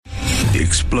The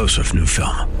explosive new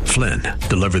film, Flynn,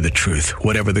 deliver the truth,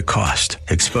 whatever the cost,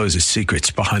 exposes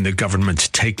secrets behind the government's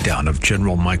takedown of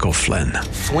General Michael Flynn.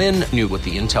 Flynn knew what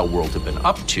the intel world had been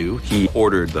up to. He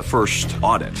ordered the first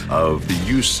audit of the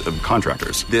use of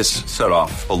contractors. This set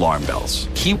off alarm bells.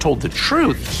 He told the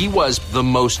truth. He was the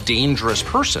most dangerous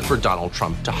person for Donald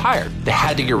Trump to hire. They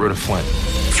had to get rid of Flynn.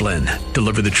 Flynn,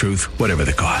 deliver the truth, whatever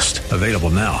the cost. Available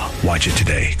now. Watch it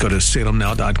today. Go to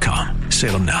salemnow.com.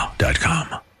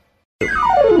 salemnow.com.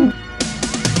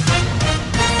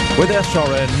 With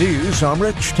SRN News, I'm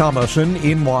Rich Thomason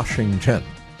in Washington.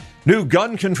 New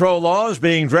gun control laws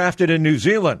being drafted in New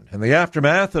Zealand in the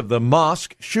aftermath of the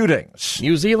mosque shootings.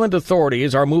 New Zealand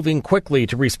authorities are moving quickly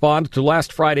to respond to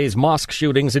last Friday's mosque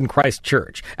shootings in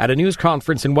Christchurch. At a news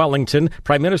conference in Wellington,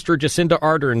 Prime Minister Jacinda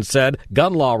Ardern said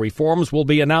gun law reforms will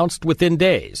be announced within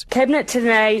days. Cabinet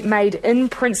today made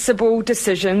in-principle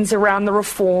decisions around the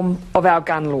reform of our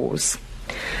gun laws.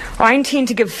 I intend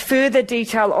to give further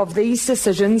detail of these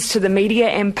decisions to the media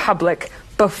and public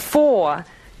before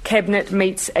Cabinet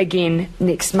meets again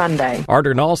next Monday.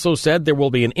 Ardern also said there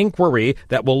will be an inquiry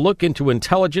that will look into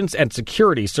intelligence and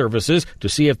security services to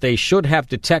see if they should have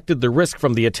detected the risk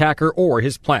from the attacker or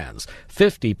his plans.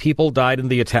 50 people died in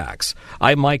the attacks.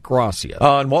 I'm Mike Gracia.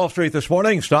 On Wall Street this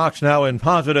morning, stocks now in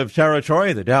positive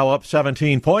territory. The Dow up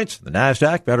 17 points. The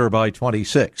Nasdaq better by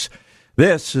 26.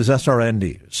 This is SRN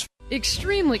News.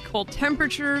 Extremely cold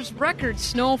temperatures, record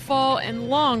snowfall, and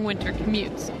long winter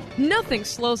commutes. Nothing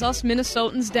slows us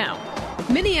Minnesotans down.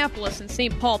 Minneapolis and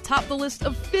St. Paul top the list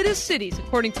of fittest cities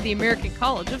according to the American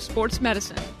College of Sports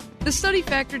Medicine. The study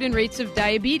factored in rates of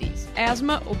diabetes,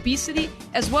 asthma, obesity,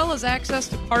 as well as access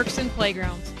to parks and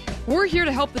playgrounds. We're here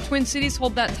to help the Twin Cities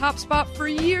hold that top spot for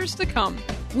years to come.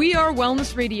 We are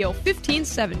Wellness Radio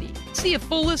 1570. See a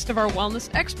full list of our wellness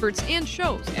experts and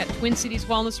shows at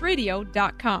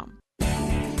TwinCitiesWellnessRadio.com.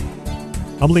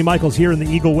 I'm Lee Michaels here in the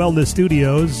Eagle Wellness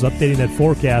Studios, updating that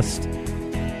forecast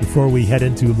before we head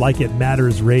into Like It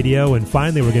Matters Radio. And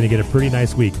finally, we're going to get a pretty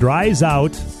nice week. Dries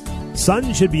out,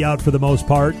 sun should be out for the most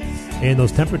part, and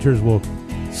those temperatures will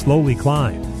slowly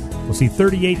climb. We'll see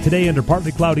 38 today under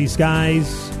partly cloudy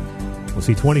skies. We'll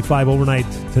see 25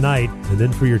 overnight tonight, and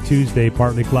then for your Tuesday,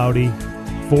 partly cloudy,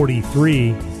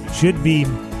 43. Should be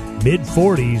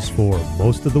mid-40s for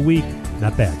most of the week.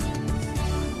 Not bad.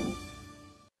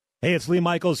 Hey, it's Lee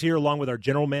Michaels here along with our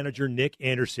general manager, Nick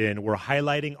Anderson. We're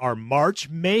highlighting our March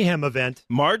Mayhem event.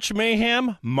 March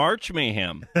Mayhem? March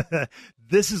Mayhem.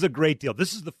 This is a great deal.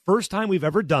 This is the first time we've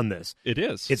ever done this. It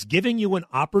is. It's giving you an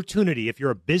opportunity, if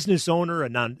you're a business owner,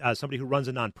 somebody who runs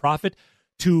a nonprofit,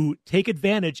 to take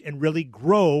advantage and really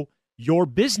grow your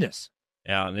business.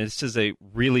 Yeah, and this is a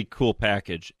really cool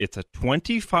package. It's a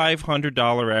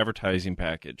 $2,500 advertising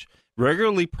package,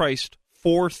 regularly priced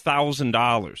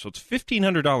 $4,000, so it's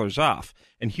 $1,500 off.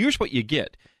 And here's what you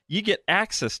get. You get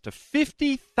access to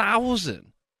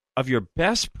 50,000 of your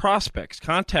best prospects,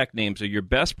 contact names of your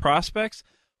best prospects,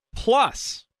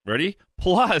 plus, ready?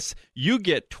 Plus, you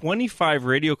get 25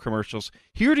 radio commercials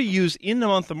here to use in the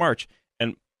month of March.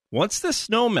 And once the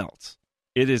snow melts,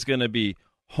 it is going to be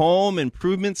Home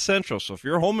Improvement Central. So if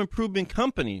you're a home improvement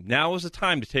company, now is the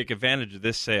time to take advantage of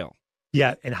this sale.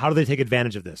 Yeah, and how do they take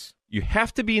advantage of this? You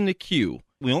have to be in the queue.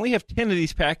 We only have 10 of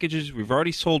these packages. We've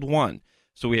already sold one.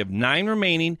 So we have 9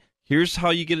 remaining. Here's how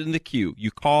you get in the queue.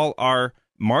 You call our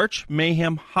March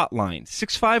Mayhem hotline,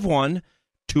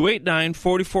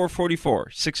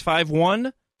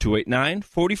 651-289-4444.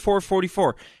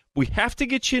 651-289-4444. We have to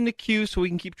get you in the queue so we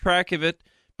can keep track of it.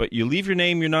 But you leave your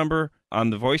name, your number on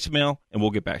the voicemail, and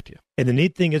we'll get back to you. And the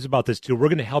neat thing is about this, too, we're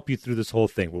going to help you through this whole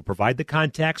thing. We'll provide the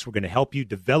contacts. We're going to help you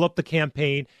develop the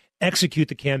campaign, execute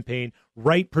the campaign,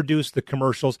 write, produce the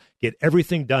commercials, get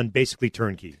everything done basically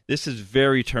turnkey. This is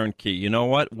very turnkey. You know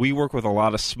what? We work with a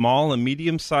lot of small and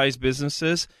medium-sized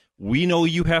businesses. We know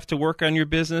you have to work on your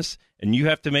business, and you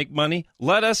have to make money.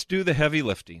 Let us do the heavy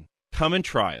lifting. Come and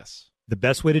try us. The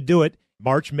best way to do it,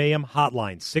 March Mayhem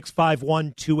hotline,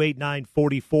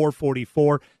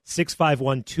 651-289-4444,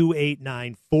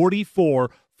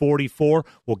 651-289-4444.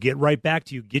 We'll get right back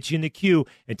to you, get you in the queue,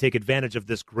 and take advantage of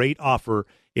this great offer.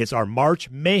 It's our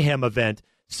March Mayhem event,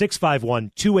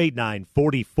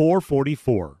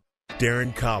 651-289-4444.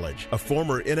 Darren College, a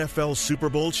former NFL Super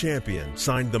Bowl champion,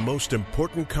 signed the most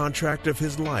important contract of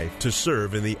his life to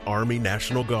serve in the Army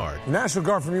National Guard. The National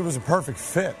Guard for me was a perfect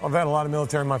fit. I've had a lot of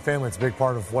military in my family. It's a big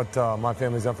part of what my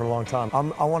family's done for a long time.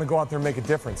 I want to go out there and make a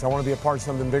difference. I want to be a part of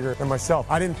something bigger than myself.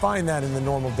 I didn't find that in the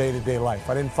normal day-to-day life.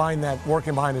 I didn't find that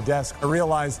working behind a desk. I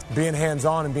realized being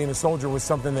hands-on and being a soldier was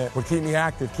something that would keep me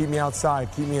active, keep me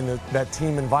outside, keep me in that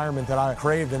team environment that I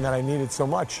craved and that I needed so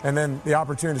much. And then the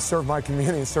opportunity to serve my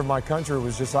community and serve my country country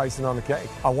was just icing on the cake.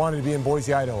 I wanted to be in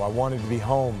Boise, Idaho. I wanted to be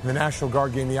home. The National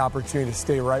Guard gave me the opportunity to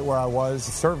stay right where I was,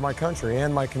 to serve my country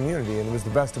and my community, and it was the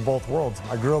best of both worlds.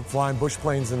 I grew up flying bush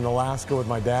planes in Alaska with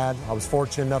my dad. I was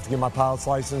fortunate enough to get my pilot's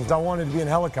license. I wanted to be in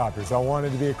helicopters. I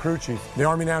wanted to be a crew chief. The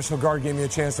Army National Guard gave me a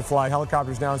chance to fly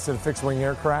helicopters now instead of fixed-wing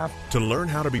aircraft. To learn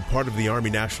how to be part of the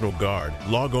Army National Guard,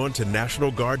 log on to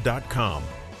nationalguard.com.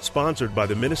 Sponsored by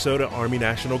the Minnesota Army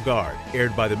National Guard.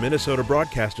 Aired by the Minnesota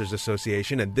Broadcasters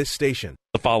Association and this station.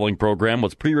 The following program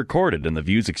was pre-recorded, and the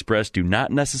views expressed do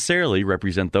not necessarily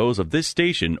represent those of this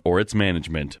station or its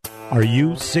management. Are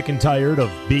you sick and tired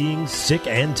of being sick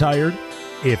and tired?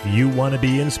 If you want to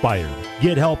be inspired,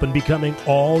 get help in becoming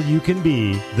all you can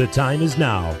be, the time is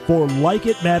now for Like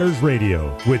It Matters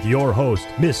Radio with your host,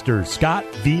 Mr. Scott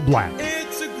V. Black.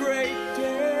 It's a great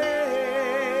day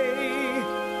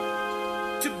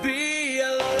to be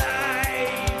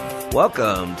alive.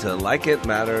 Welcome to Like It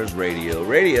Matters Radio.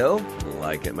 Radio,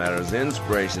 like it matters,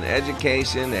 inspiration,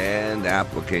 education, and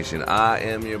application. I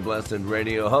am your blessed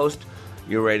radio host,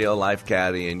 your radio life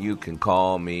caddy, and you can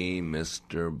call me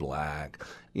Mr. Black.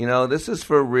 You know, this is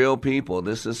for real people.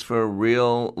 This is for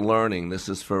real learning. This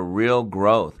is for real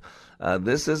growth.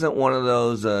 This isn't one of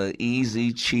those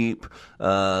easy, cheap,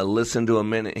 listen to a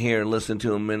minute here, listen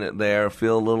to a minute there,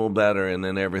 feel a little better, and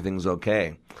then everything's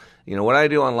okay. You know, what I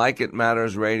do on Like It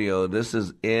Matters Radio, this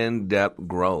is in-depth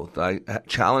growth. I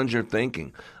challenge your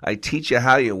thinking. I teach you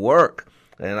how you work,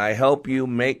 and I help you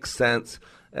make sense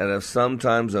out of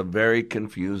sometimes a very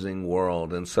confusing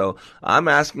world. And so I'm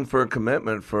asking for a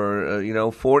commitment for,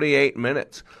 48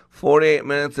 minutes. 48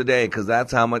 minutes a day, because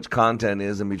that's how much content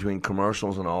is in between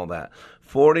commercials and all that.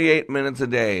 48 minutes a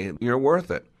day, you're worth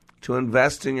it. To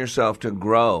invest in yourself, to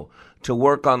grow, to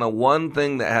work on the one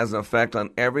thing that has an effect on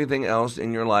everything else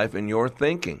in your life and your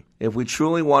thinking. If we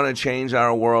truly want to change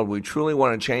our world, we truly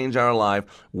want to change our life,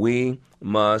 we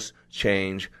must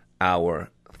change our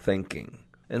thinking.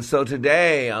 And so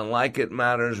today on Like It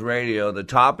Matters Radio, the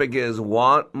topic is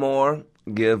want more,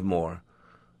 give more.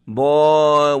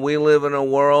 Boy, we live in a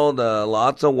world,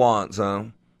 lots of wants, huh?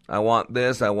 I want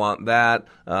this, I want that,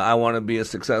 I want to be as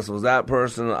successful as that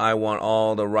person, I want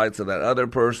all the rights of that other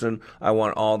person, I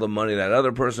want all the money that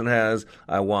other person has,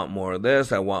 I want more of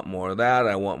this, I want more of that,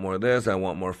 I want more of this, I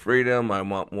want more freedom, I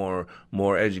want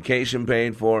more education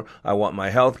paid for, I want my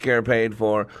health care paid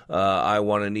for, I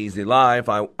want an easy life,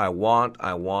 I want.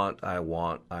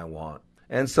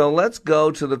 And so let's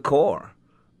go to the core.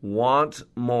 Want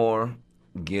more,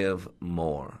 give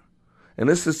more. And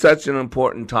this is such an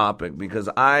important topic because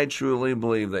I truly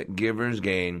believe that givers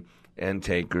gain and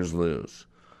takers lose.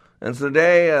 And so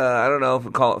today, I don't know if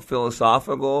we call it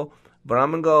philosophical, but I'm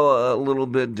going to go a little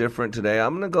bit different today.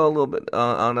 I'm going to go a little bit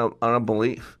on a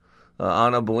belief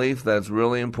that's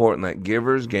really important, that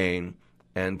givers gain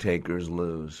and takers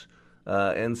lose.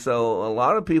 And so a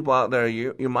lot of people out there,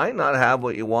 you might not have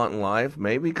what you want in life,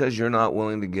 maybe because you're not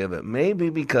willing to give it, maybe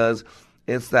because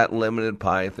it's that limited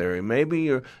pie theory. Maybe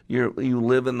you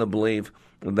live in the belief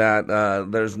that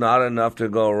there's not enough to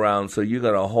go around, so you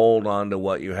got to hold on to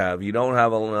what you have. You don't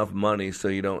have enough money, so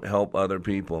you don't help other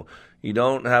people. You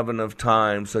don't have enough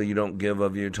time, so you don't give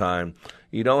of your time.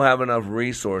 You don't have enough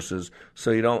resources,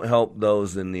 so you don't help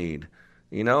those in need.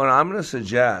 You know, and I'm going to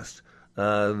suggest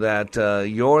that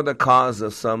you're the cause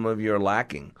of some of your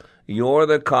lacking. You're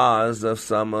the cause of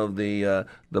some of the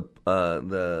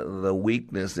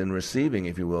weakness in receiving,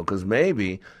 if you will, because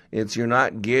maybe it's you're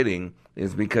not getting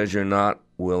is because you're not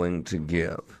willing to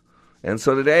give. And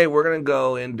so today we're going to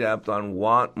go in depth on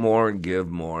want more, give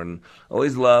more. And I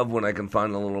always love when I can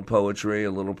find a little poetry,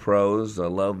 a little prose. I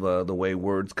love the way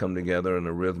words come together in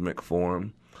a rhythmic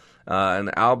form.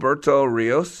 And Alberto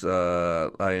Rios,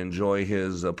 I enjoy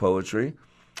his poetry.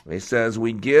 He says,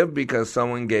 "We give because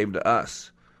someone gave to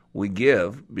us. We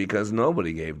give because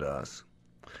nobody gave to us.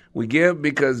 We give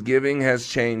because giving has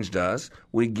changed us.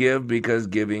 We give because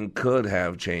giving could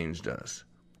have changed us.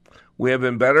 We have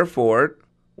been better for it.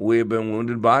 We have been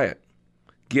wounded by it.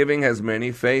 Giving has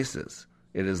many faces.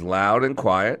 It is loud and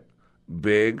quiet,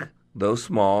 big, though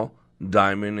small,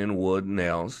 diamond in wood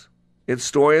nails. Its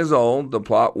story is old, the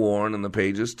plot worn, and the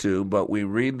pages too, but we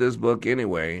read this book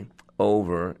anyway,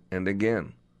 over and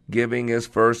again. Giving is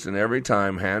first and every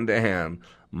time, hand to hand,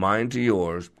 mine to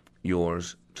yours,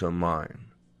 yours to mine."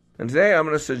 And today I'm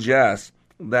going to suggest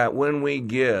that when we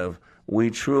give, we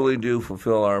truly do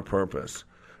fulfill our purpose.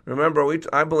 Remember,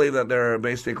 I believe that there are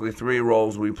basically three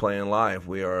roles we play in life.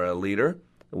 We are a leader,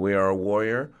 we are a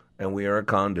warrior, and we are a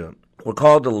conduit. We're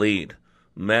called to lead.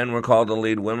 Men, we're called to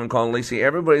lead. Women, called to lead. See,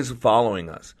 everybody's following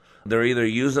us. They're either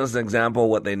using us as an example of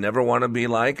what they never want to be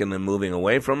like and then moving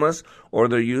away from us, or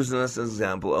they're using us as an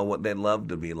example of what they'd love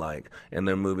to be like and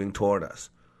they're moving toward us.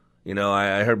 You know,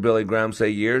 I heard Billy Graham say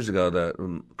years ago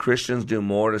that Christians do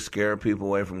more to scare people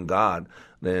away from God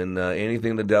than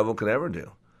anything the devil could ever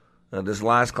do. This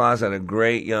last class, I had a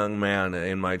great young man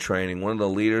in my training, one of the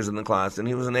leaders in the class, and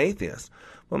he was an atheist.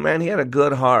 But, man, he had a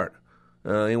good heart.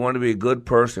 He wanted to be a good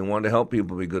person. He wanted to help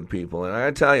people be good people. And I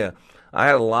got to tell you, I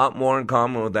had a lot more in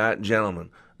common with that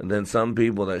gentleman than some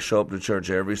people that show up to church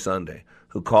every Sunday,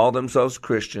 who call themselves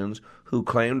Christians, who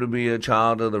claim to be a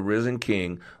child of the risen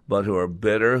King, but who are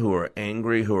bitter, who are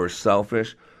angry, who are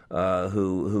selfish,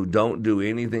 who don't do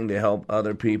anything to help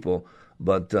other people,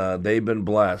 but they've been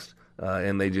blessed,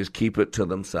 and they just keep it to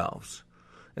themselves.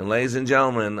 And ladies and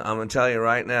gentlemen, I'm going to tell you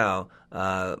right now,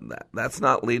 that's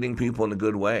not leading people in a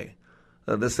good way.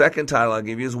 The second title I'll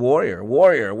give you is Warrior.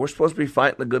 Warrior, we're supposed to be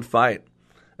fighting the good fight.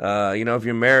 If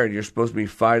you're married, you're supposed to be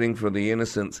fighting for the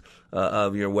innocence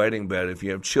of your wedding bed. If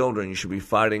you have children, you should be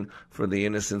fighting for the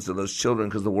innocence of those children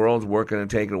because the world's working to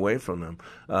take it away from them.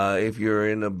 If you're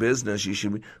in a business, you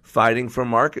should be fighting for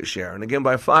market share. And again,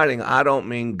 by fighting, I don't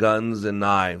mean guns and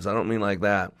knives. I don't mean like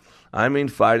that. I mean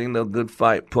fighting the good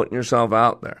fight, putting yourself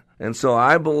out there. And so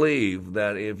I believe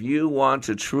that if you want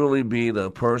to truly be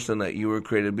the person that you were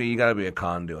created to be, you got to be a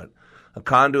conduit. A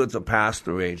conduit's a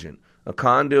pass-through agent. A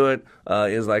conduit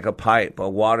is like a pipe, a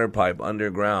water pipe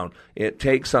underground. It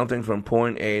takes something from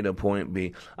point A to point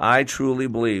B. I truly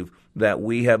believe that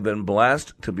we have been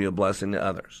blessed to be a blessing to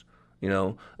others.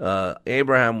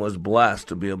 Abraham was blessed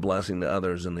to be a blessing to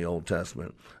others in the Old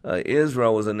Testament.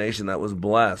 Israel was a nation that was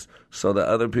blessed so that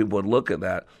other people would look at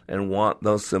that and want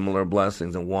those similar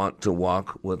blessings and want to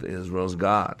walk with Israel's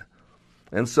God.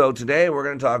 And so today we're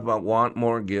going to talk about want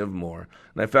more, give more.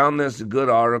 And I found this good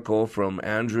article from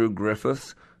Andrew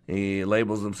Griffiths. He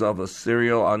labels himself a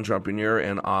serial entrepreneur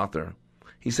and author.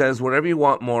 He says, whatever you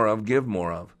want more of, give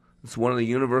more of. It's one of the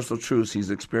universal truths he's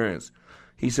experienced.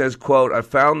 He says, quote, I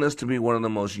found this to be one of the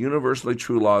most universally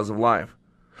true laws of life.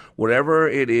 Whatever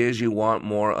it is you want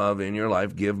more of in your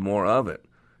life, give more of it.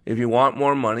 If you want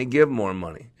more money, give more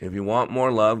money. If you want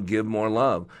more love, give more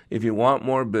love. If you want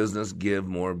more business, give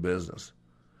more business.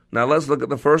 Now let's look at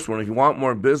the first one. If you want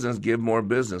more business, give more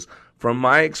business. From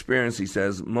my experience, he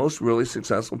says, most really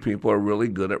successful people are really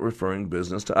good at referring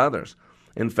business to others.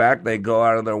 In fact, they go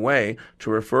out of their way to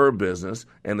refer business,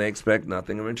 and they expect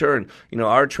nothing in return.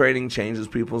 Our trading changes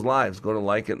people's lives. Go to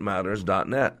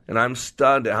likeitmatters.net. And I'm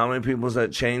stunned at how many people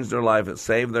that changed their life. It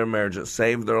saved their marriage. It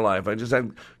saved their life. I just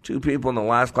had 2 people in the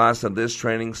last class of this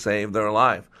training save their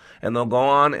life. And they'll go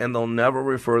on, and they'll never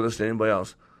refer this to anybody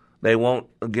else. They won't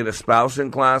get a spouse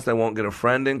in class. They won't get a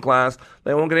friend in class.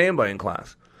 They won't get anybody in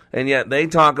class. And yet they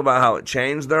talk about how it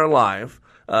changed their life.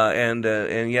 And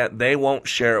yet they won't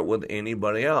share it with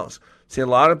anybody else. See, a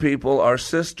lot of people are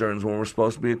cisterns when we're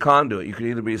supposed to be a conduit. You can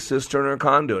either be a cistern or a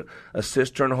conduit. A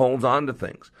cistern holds on to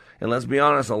things. And let's be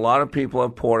honest, a lot of people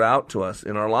have poured out to us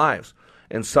in our lives.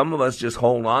 And some of us just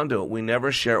hold on to it. We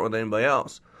never share it with anybody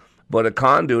else. But a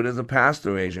conduit is a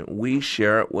pass-through agent. We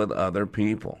share it with other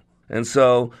people. And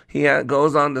so he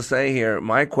goes on to say here,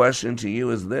 my question to you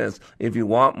is this. If you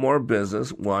want more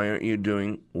business, what are you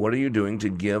doing to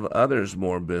give others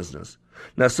more business?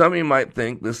 Now, some of you might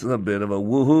think this is a bit of a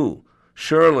woohoo.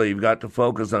 Surely you've got to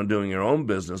focus on doing your own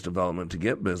business development to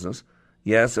get business.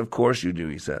 Yes, of course you do,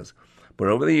 he says. But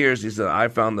over the years, he said, I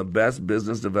found the best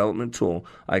business development tool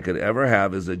I could ever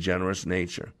have is a generous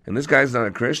nature. And this guy's not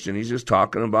a Christian. He's just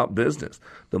talking about business.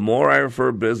 The more I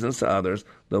refer business to others,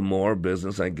 the more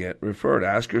business I get referred.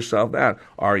 Ask yourself that.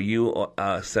 Are you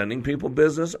sending people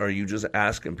business, or are you just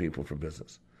asking people for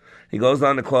business? He goes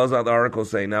on to close out the article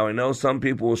saying, now I know some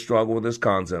people will struggle with this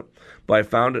concept, but I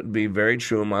found it to be very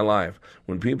true in my life.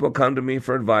 When people come to me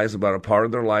for advice about a part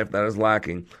of their life that is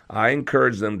lacking, I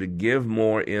encourage them to give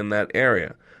more in that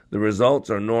area. The results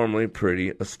are normally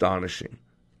pretty astonishing.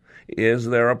 Is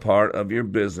there a part of your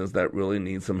business that really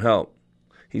needs some help?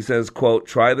 He says, quote,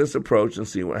 try this approach and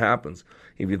see what happens.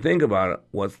 If you think about it,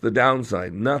 what's the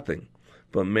downside? Nothing.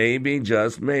 But maybe,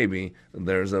 just maybe,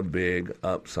 there's a big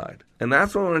upside. And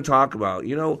that's what I want to talk about.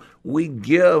 We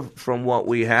give from what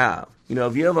we have.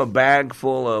 If you have a bag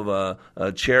full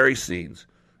of cherry seeds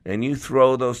and you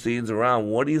throw those seeds around,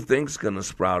 what do you think's going to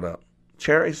sprout up?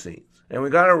 Cherry seeds. And we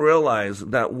got to realize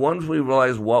that once we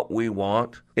realize what we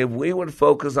want, if we would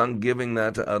focus on giving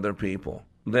that to other people,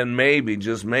 then maybe,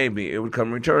 just maybe, it would come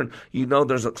in return.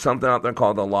 There's something out there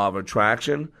called the law of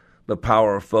attraction, the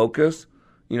power of focus.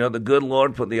 You know, the good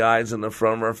Lord put the eyes in the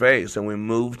front of our face, and we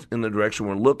moved in the direction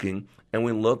we're looking, and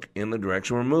we look in the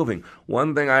direction we're moving.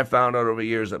 One thing I found out over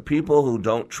years, that people who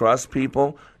don't trust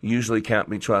people usually can't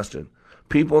be trusted.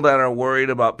 People that are worried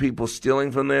about people stealing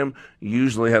from them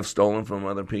usually have stolen from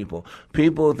other people.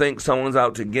 People who think someone's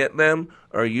out to get them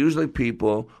are usually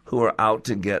people who are out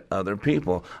to get other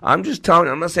people. I'm just telling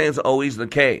you, I'm not saying it's always the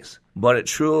case, but it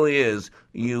truly is.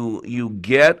 You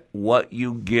get what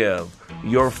you give.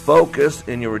 Your focus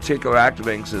in your reticular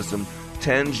activating system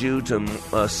tends you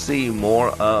to see more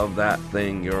of that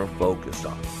thing you're focused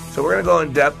on. So we're going to go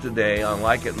in depth today on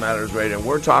Like It Matters Radio, and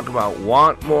we're talking about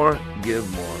want more, give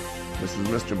more. This is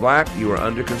Mr. Black. You are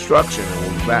under construction, and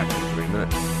we'll be back in 3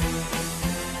 minutes.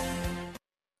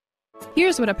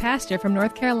 Here's what a pastor from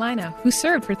North Carolina, who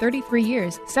served for 33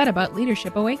 years, said about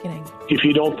Leadership Awakening. If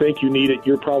you don't think you need it,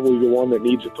 you're probably the one that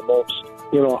needs it the most.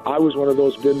 You know, I was one of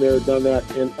those, been there, done that,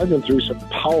 and I've been through some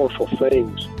powerful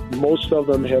things. Most of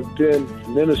them have been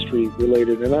ministry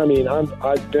related. And I mean,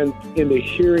 I've been in the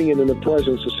hearing and in the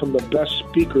presence of some of the best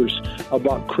speakers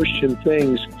about Christian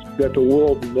things that the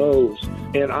world knows.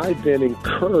 And I've been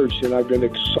encouraged, and I've been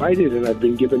excited, and I've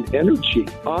been given energy.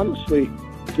 Honestly,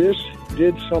 this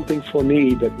did something for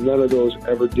me that none of those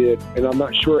ever did, and I'm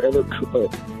not sure ever could,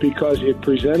 because it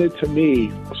presented to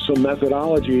me some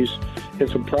methodologies and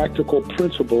some practical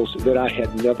principles that I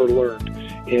had never learned.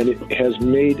 And it has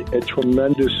made a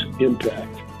tremendous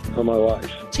impact on my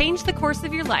life. Change the course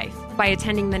of your life by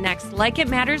attending the next Like It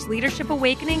Matters Leadership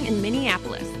Awakening in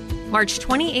Minneapolis, March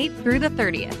 28th through the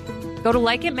 30th. Go to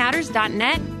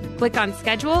likeitmatters.net, click on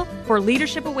schedule for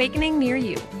Leadership Awakening near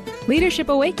you. Leadership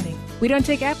Awakening. We don't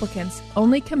take applicants,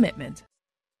 only commitment.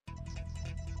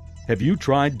 Have you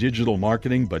tried digital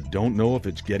marketing but don't know if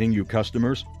it's getting you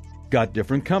customers? Got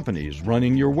different companies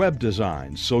running your web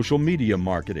design, social media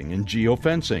marketing, and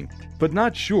geofencing, but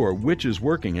not sure which is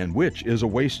working and which is a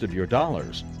waste of your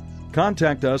dollars?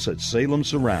 Contact us at Salem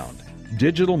Surround,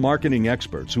 digital marketing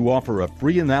experts who offer a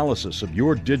free analysis of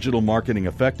your digital marketing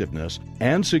effectiveness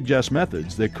and suggest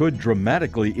methods that could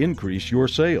dramatically increase your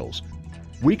sales.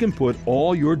 We can put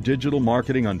all your digital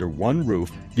marketing under one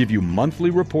roof, give you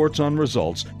monthly reports on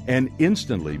results, and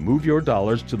instantly move your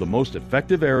dollars to the most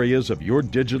effective areas of your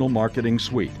digital marketing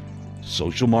suite.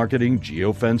 Social marketing,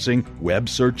 geofencing, web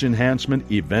search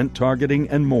enhancement, event targeting,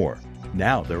 and more.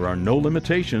 Now there are no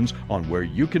limitations on where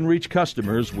you can reach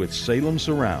customers with Salem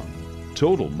Surround.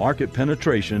 Total market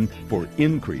penetration for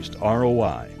increased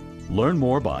ROI. Learn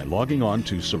more by logging on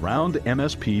to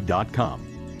surroundmsp.com.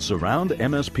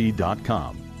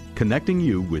 surroundmsp.com, connecting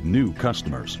you with new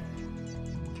customers.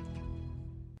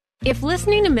 If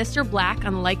listening to Mr. Black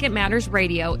on Like It Matters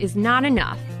Radio is not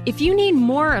enough, if you need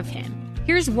more of him,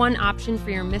 here's one option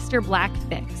for your Mr. Black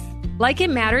fix. Like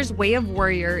It Matters Way of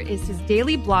Warrior is his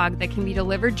daily blog that can be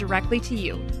delivered directly to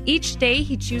you. Each day,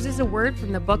 he chooses a word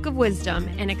from the Book of Wisdom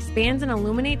and expands and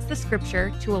illuminates the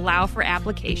scripture to allow for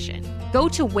application. Go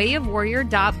to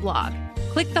wayofwarrior.blog.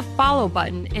 Click the follow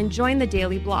button and join the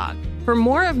daily blog. For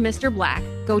more of Mr. Black,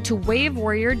 go to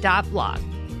wayofwarrior.blog.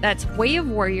 That's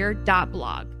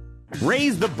wayofwarrior.blog.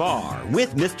 Raise the bar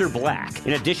with Mr. Black.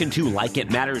 In addition to Like It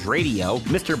Matters Radio,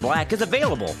 Mr. Black is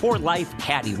available for life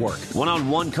caddy work,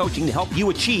 one-on-one coaching to help you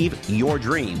achieve your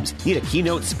dreams. Need a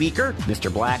keynote speaker? Mr.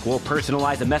 Black will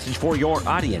personalize a message for your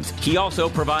audience. He also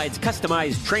provides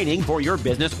customized training for your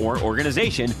business or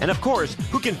organization. And of course,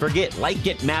 who can forget Like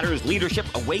It Matters Leadership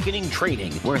Awakening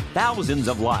Training, where thousands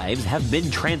of lives have been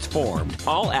transformed.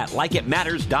 All at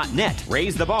likeitmatters.net.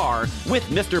 Raise the bar with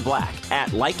Mr. Black at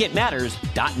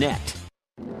likeitmatters.net.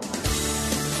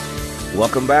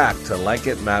 Welcome back to Like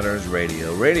It Matters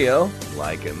Radio. Radio,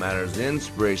 like it matters,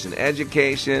 inspiration,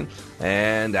 education,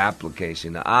 and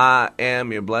application. I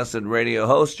am your blessed radio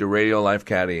host, your radio life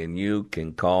caddy, and you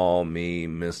can call me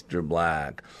Mr.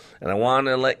 Black. And I want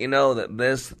to let you know that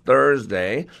this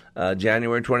Thursday,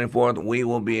 January 24th, we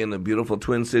will be in the beautiful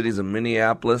Twin Cities of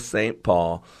Minneapolis, St.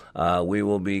 Paul. We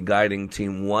will be guiding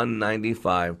Team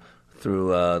 195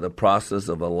 through the process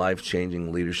of a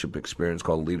life-changing leadership experience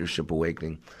called Leadership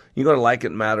Awakening. You go to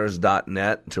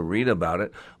likeitmatters.net to read about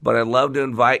it. But I'd love to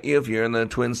invite you, if you're in the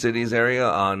Twin Cities area,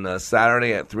 on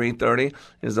Saturday at 3:30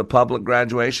 is a public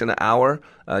graduation hour.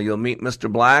 You'll meet Mr.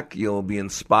 Black. You'll be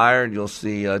inspired. You'll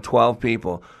see 12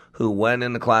 people who went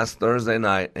into class Thursday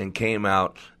night and came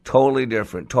out totally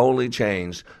different, totally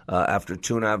changed after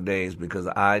 2.5 days, because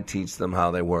I teach them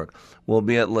how they work. We'll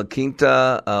be at La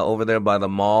Quinta over there by the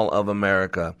Mall of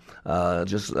America.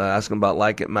 Just ask them about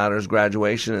Like It Matters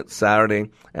graduation. It's Saturday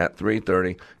at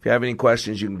 3:30. If you have any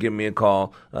questions, you can give me a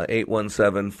call,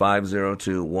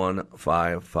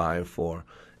 817-502-1554.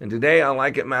 And today on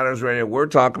Like It Matters Radio, we're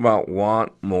talking about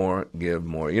want more, give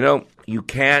more. You know, you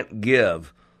can't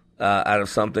give out of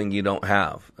something you don't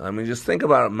have. I mean, just think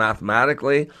about it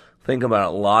mathematically, think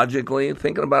about it logically,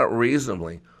 think about it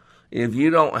reasonably. If you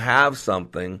don't have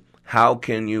something, how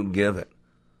can you give it?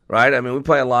 Right? I mean, we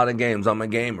play a lot of games. I'm a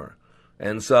gamer.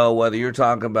 And so whether you're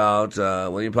talking about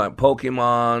whether you play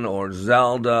Pokemon or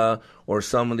Zelda or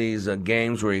some of these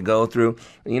games where you go through,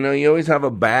 you know, you always have a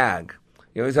bag.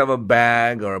 You always have a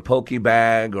bag or a Poke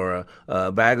bag or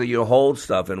a bag that you hold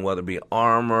stuff in, whether it be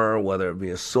armor, whether it be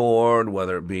a sword,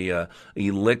 whether it be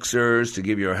elixirs to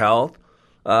give your health.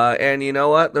 And you know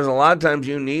what? There's a lot of times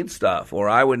you need stuff, or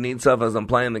I would need stuff as I'm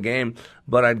playing the game,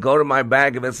 but I'd go to my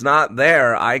bag. If it's not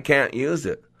there, I can't use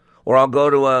it. Or I'll go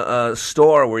to a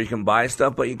store where you can buy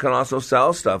stuff, but you can also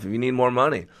sell stuff if you need more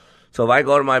money. So if I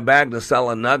go to my bag to sell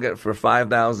a nugget for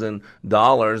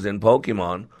 $5,000 in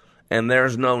Pokemon, and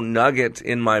there's no nugget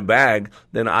in my bag,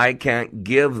 then I can't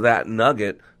give that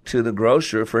nugget to the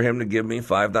grocer for him to give me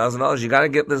 $5,000. You got to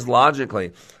get this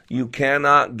logically. You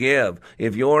cannot give.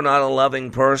 If you're not a loving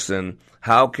person,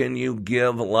 how can you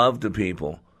give love to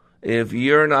people? If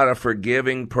you're not a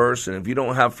forgiving person, if you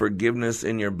don't have forgiveness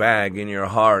in your bag, in your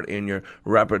heart, in your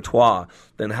repertoire,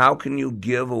 then how can you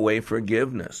give away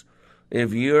forgiveness?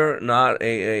 If you're not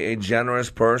a generous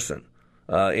person,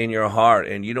 in your heart,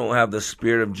 and you don't have the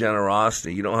spirit of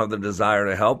generosity, you don't have the desire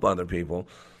to help other people,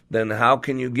 then how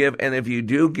can you give? And if you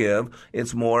do give,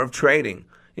 it's more of trading.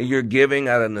 If you're giving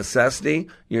out of necessity,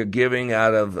 you're giving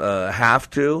out of have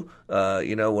to,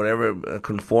 whatever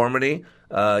conformity,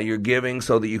 you're giving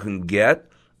so that you can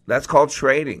get. That's called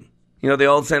trading. You know, the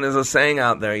old saying, there's a saying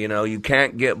out there, you know, you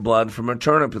can't get blood from a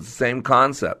turnip. It's the same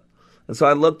concept. And so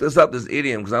I looked this up, this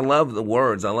idiom, because I love the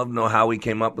words. I love to know how we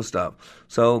came up with stuff.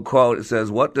 So, quote, it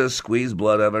says, what does squeeze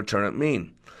blood out of a turnip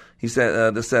mean? He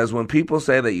said, this says, when people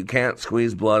say that you can't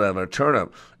squeeze blood out of a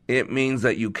turnip, it means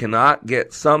that you cannot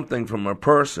get something from a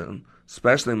person,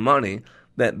 especially money,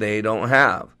 that they don't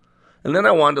have. And then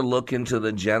I wanted to look into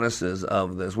the genesis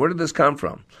of this. Where did this come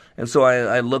from? And so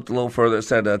I looked a little further. It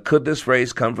said, could this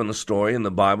phrase come from the story in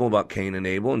the Bible about Cain and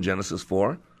Abel in Genesis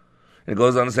 4? It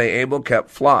goes on to say, Abel kept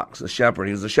flocks, a shepherd.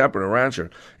 He was a shepherd, a rancher.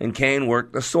 And Cain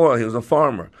worked the soil. He was a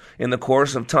farmer. In the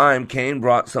course of time, Cain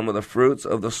brought some of the fruits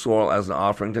of the soil as an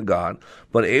offering to God.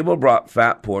 But Abel brought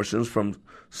fat portions from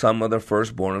some of the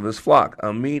firstborn of his flock,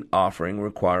 a meat offering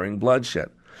requiring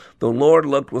bloodshed. The Lord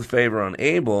looked with favor on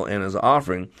Abel and his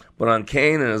offering, but on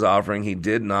Cain and his offering he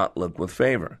did not look with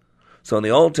favor. So in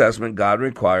the Old Testament, God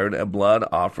required a blood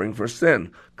offering for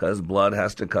sin, because blood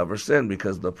has to cover sin,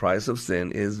 because the price of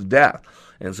sin is death.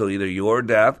 And so either your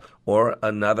death or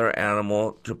another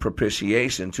animal to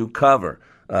propitiation to cover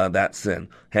that sin.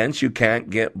 Hence, you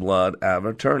can't get blood out of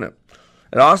a turnip.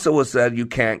 It also was said you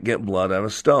can't get blood out of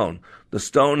a stone. The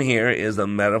stone here is a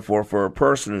metaphor for a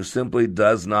person who simply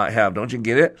does not have. Don't you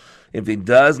get it? If he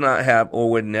does not have or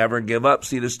would never give up.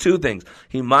 See, there's two things.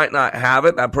 He might not have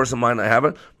it. That person might not have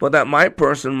it. But that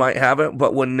person might have it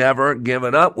but would never give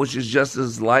it up, which is just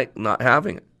as like not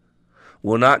having it.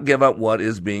 Will not give up what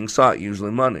is being sought,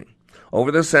 usually money.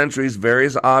 Over the centuries,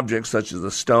 various objects such as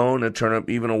a stone, a turnip,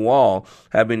 even a wall,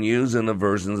 have been used in the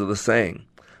versions of the saying.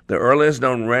 The earliest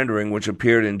known rendering, which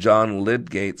appeared in John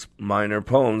Lydgate's minor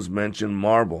poems, mentioned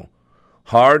marble.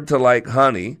 Hard to like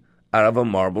honey out of a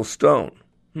marble stone.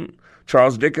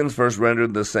 Charles Dickens first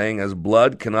rendered the saying as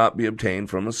blood cannot be obtained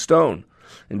from a stone.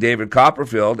 And David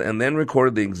Copperfield, and then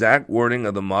recorded the exact wording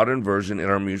of the modern version in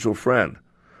Our Mutual Friend.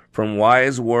 From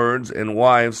wise words and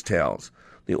wives' tales,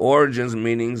 the origins,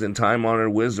 meanings, and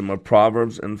time-honored wisdom of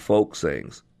proverbs and folk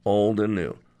sayings, old and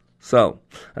new. So,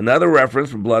 another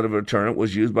reference for blood of a turnip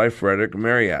was used by Frederick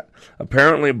Marryat,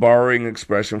 apparently borrowing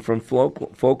expression from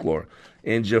folklore.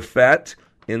 In Japhet,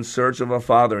 In Search of a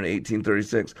Father in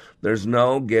 1836, there's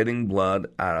no getting blood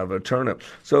out of a turnip.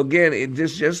 So again, it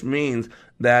just means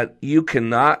that you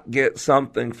cannot get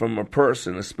something from a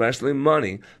person, especially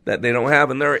money, that they don't have.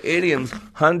 And there are idioms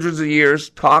hundreds of years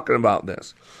talking about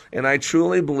this. And I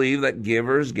truly believe that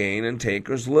givers gain and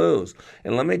takers lose.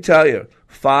 And let me tell you,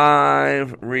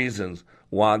 5 reasons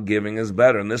why giving is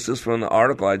better. And this is from the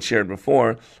article I'd shared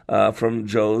before from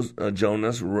Jonas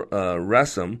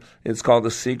Ressam. It's called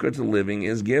The Secret to Living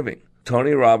is Giving.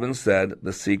 Tony Robbins said,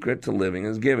 the secret to living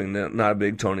is giving. Not a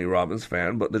big Tony Robbins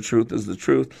fan, but the truth is the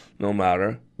truth, no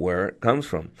matter where it comes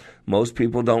from. Most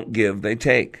people don't give, they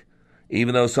take.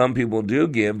 Even though some people do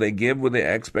give, they give with the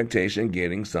expectation of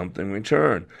getting something in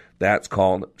return. That's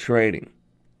called trading.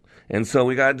 And so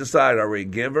we got to decide, are we a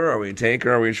giver, are we a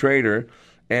taker, are we a trader?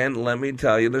 And let me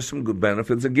tell you, there's some good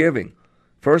benefits of giving.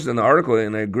 First, in the article,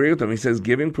 and I agree with him, he says,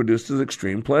 giving produces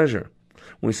extreme pleasure.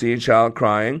 When we see a child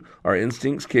crying, our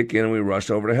instincts kick in and we rush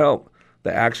over to help.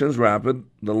 The action is rapid,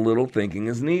 the little thinking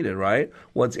is needed, right?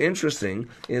 What's interesting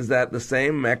is that the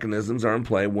same mechanisms are in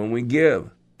play when we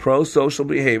give. Pro-social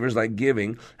behaviors like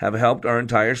giving have helped our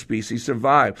entire species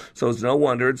survive, so it's no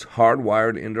wonder it's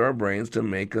hardwired into our brains to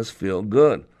make us feel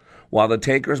good. While the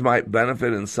takers might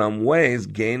benefit in some ways,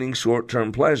 gaining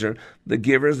short-term pleasure, the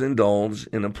givers indulge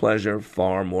in a pleasure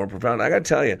far more profound. I got to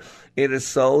tell you, it is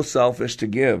so selfish to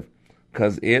give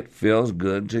because it feels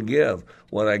good to give.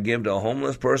 Whether I give to a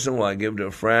homeless person, whether I give to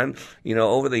a friend,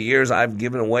 over the years I've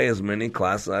given away as many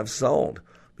classes as I've sold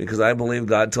because I believe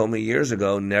God told me years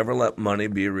ago, never let money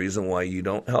be a reason why you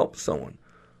don't help someone.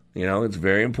 It's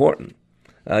very important.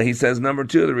 He says, number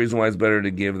 2, the reason why it's better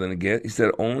to give than to get, he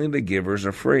said, only the givers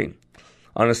are free.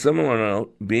 On a similar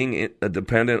note, being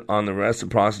dependent on the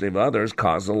reciprocity of others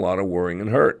causes a lot of worrying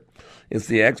and hurt. It's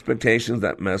the expectations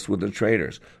that mess with the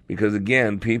traders because,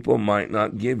 again, people might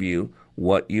not give you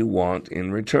what you want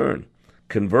in return.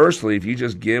 Conversely, if you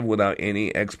just give without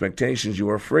any expectations, you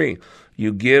are free.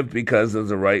 You give because it's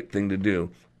the right thing to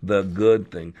do, the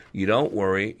good thing. You don't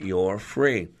worry, you're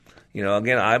free.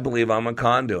 Again, I believe I'm a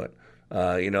conduit.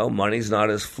 Money's not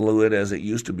as fluid as it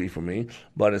used to be for me,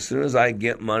 but as soon as I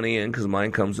get money in, because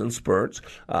mine comes in spurts,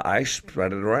 I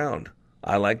spread it around.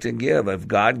 I like to give. If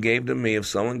God gave to me, if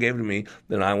someone gave to me,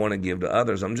 then I want to give to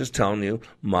others. I'm just telling you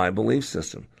my belief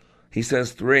system. He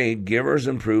says 3, givers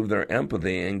improve their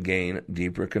empathy and gain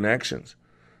deeper connections.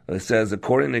 It says,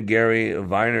 according to Gary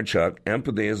Vaynerchuk,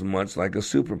 empathy is much like a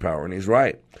superpower, and he's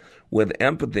right. With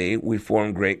empathy, we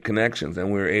form great connections,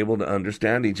 and we're able to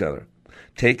understand each other.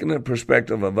 Taking the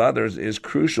perspective of others is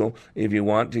crucial if you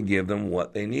want to give them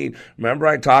what they need. Remember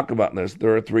I talked about this.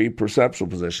 There are 3 perceptual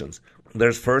positions.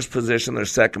 There's first position,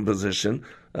 there's second position,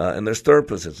 and there's third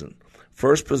position.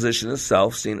 First position is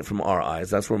self, seeing it from our eyes.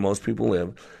 That's where most people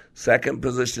live. Second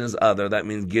position is other. That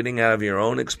means getting out of your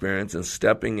own experience and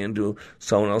stepping into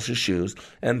someone else's shoes.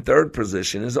 And third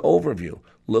position is overview,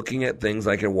 looking at things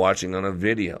like you're watching on a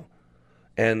video.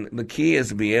 And the key is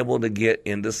to be able to get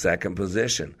into second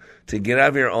position, to get out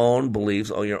of your own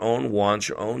beliefs or your own wants,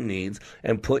 your own needs,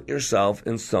 and put yourself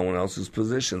in someone else's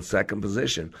position, second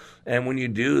position. And when you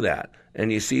do that, and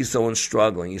you see someone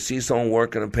struggling, you see someone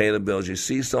working to pay the bills, you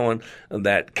see someone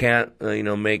that can't,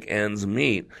 make ends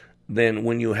meet, then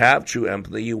when you have true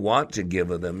empathy, you want to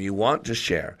give of them, you want to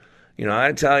share.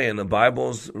 I tell you, and the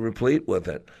Bible's replete with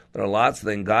it. There are lots of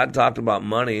things. God talked about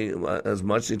money as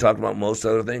much as he talked about most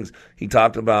other things. He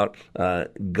talked about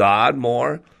God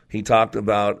more. He talked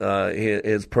about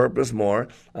his purpose more,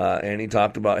 and he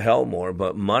talked about hell more.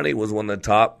 But money was one of the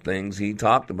top things he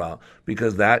talked about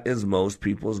because that is most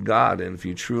people's God. And if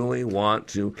you truly want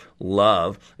to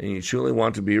love and you truly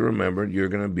want to be remembered, you're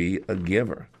going to be a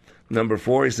giver. Number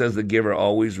 4, he says the giver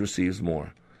always receives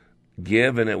more.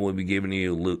 Give and it will be given to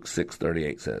you, Luke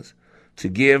 6:38 says. To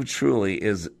give truly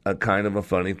is a kind of a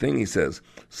funny thing, he says.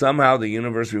 Somehow the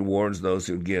universe rewards those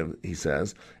who give, he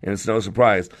says, and it's no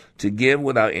surprise. To give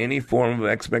without any form of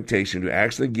expectation, to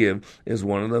actually give, is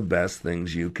one of the best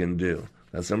things you can do.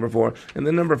 That's number 4. And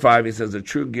then number 5, he says, a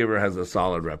true giver has a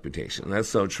solid reputation. That's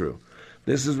so true.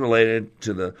 This is related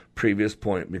to the previous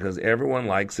point because everyone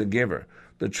likes a giver.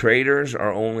 The traders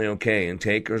are only okay, and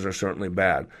takers are certainly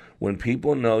bad. When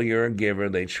people know you're a giver,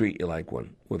 they treat you like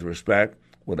one, with respect,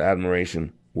 with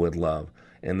admiration, with love.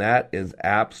 And that is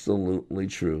absolutely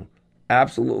true.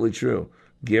 Absolutely true.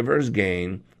 Givers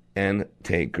gain and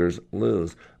takers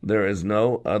lose. There is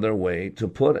no other way to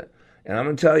put it. And I'm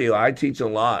going to tell you, I teach a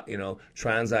lot,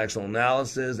 transactional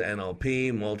analysis,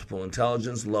 NLP, multiple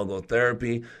intelligence,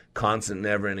 logotherapy, constant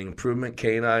never-ending improvement,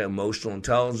 K&I, emotional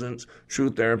intelligence,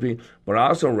 true therapy, but I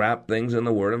also wrap things in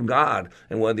the Word of God.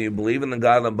 And whether you believe in the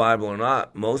God of the Bible or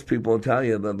not, most people will tell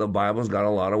you that the Bible's got a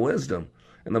lot of wisdom.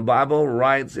 And the Bible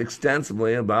writes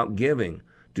extensively about giving.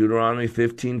 Deuteronomy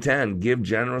 15:10, give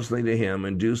generously to him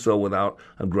and do so without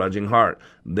a grudging heart.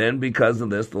 Then because of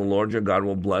this, the Lord your God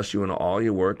will bless you in all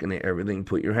your work and in everything you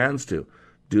put your hands to.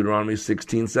 Deuteronomy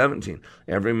 16:17,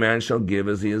 every man shall give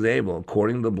as he is able,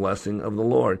 according to the blessing of the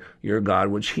Lord your God,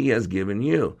 which he has given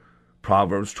you.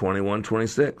 Proverbs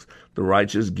 21:26, the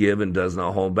righteous give and does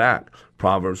not hold back.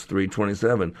 Proverbs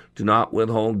 3:27, do not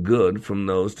withhold good from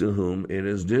those to whom it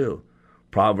is due.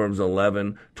 Proverbs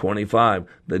 11:25,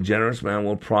 the generous man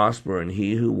will prosper, and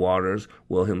he who waters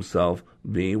will himself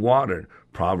be watered.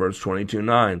 Proverbs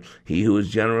 22:9, he who is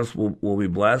generous will be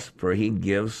blessed, for he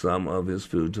gives some of his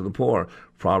food to the poor.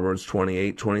 Proverbs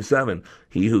 28:27,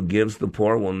 he who gives the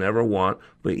poor will never want,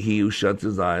 but he who shuts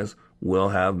his eyes will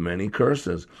have many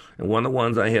curses. And one of the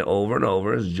ones I hit over and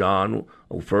over is 1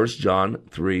 John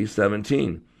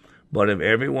 3:17. But if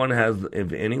anyone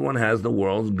has the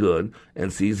world's good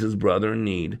and sees his brother in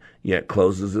need, yet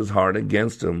closes his heart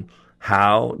against him,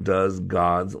 how does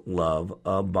God's love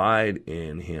abide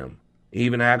in him?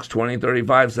 Even Acts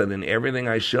 20:35 said, in everything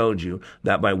I showed you,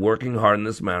 that by working hard in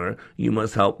this manner, you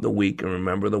must help the weak and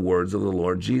remember the words of the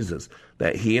Lord Jesus,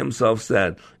 that he himself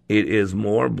said, it is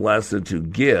more blessed to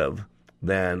give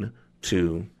than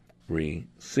to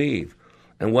receive.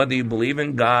 And whether you believe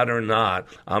in God or not,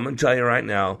 I'm going to tell you right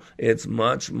now, it's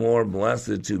much more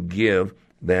blessed to give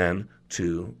than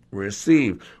to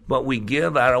receive. But we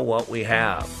give out of what we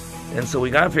have. And so we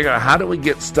got to figure out, how do we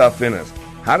get stuff in us?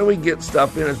 How do we get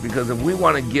stuff in us? Because if we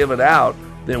want to give it out,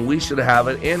 then we should have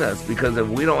it in us. Because if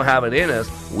we don't have it in us,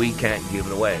 we can't give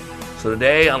it away. So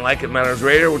today on Like It Matters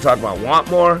Radio, we're talking about want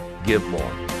more, give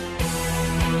more.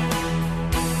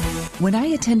 When I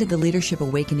attended the Leadership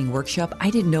Awakening workshop,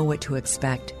 I didn't know what to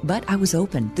expect, but I was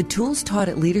open. The tools taught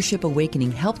at Leadership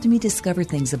Awakening helped me discover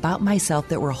things about myself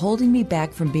that were holding me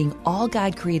back from being all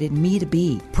God created me to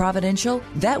be. Providential?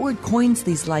 That word coins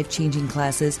these life-changing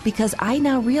classes because I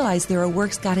now realize there are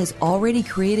works God has already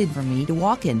created for me to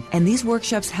walk in, and these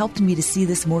workshops helped me to see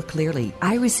this more clearly.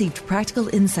 I received practical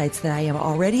insights that I am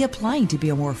already applying to be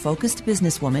a more focused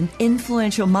businesswoman,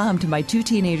 influential mom to my 2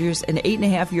 teenagers, an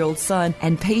 8.5-year-old son,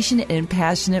 and patient and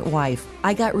passionate wife.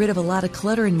 I got rid of a lot of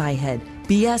clutter in my head.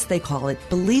 BS, they call it,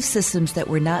 belief systems that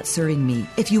were not serving me.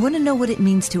 If you want to know what it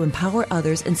means to empower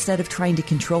others instead of trying to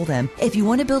control them, if you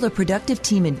want to build a productive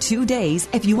team in 2 days,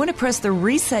 if you want to press the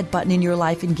reset button in your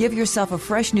life and give yourself a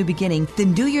fresh new beginning,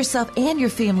 then do yourself and your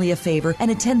family a favor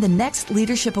and attend the next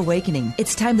Leadership Awakening.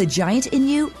 It's time the giant in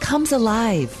you comes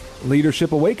alive.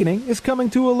 Leadership Awakening is coming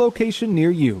to a location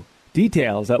near you.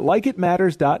 Details at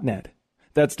likeitmatters.net.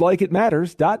 That's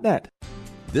likeitmatters.net.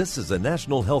 This is a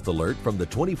national health alert from the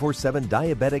 24/7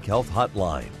 Diabetic Health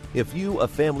Hotline. If you, a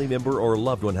family member, or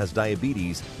loved one has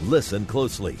diabetes, listen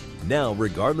closely. Now,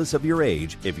 regardless of your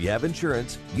age, if you have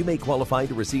insurance, you may qualify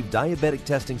to receive diabetic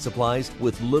testing supplies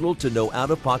with little to no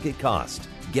out-of-pocket cost.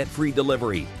 Get free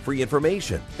delivery, free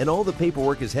information, and all the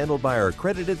paperwork is handled by our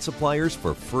accredited suppliers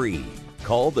for free.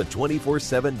 Call the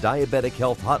 24/7 Diabetic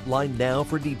Health Hotline now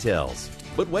for details.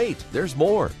 But wait, there's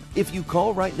more. If you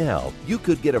call right now, you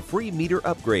could get a free meter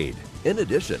upgrade. In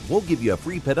addition, we'll give you a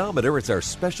free pedometer as our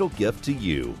special gift to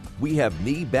you. We have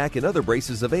knee, back, and other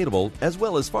braces available, as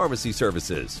well as pharmacy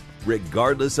services.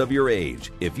 Regardless of your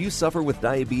age, if you suffer with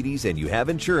diabetes and you have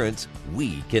insurance,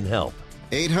 we can help.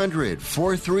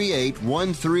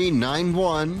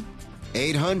 800-438-1391.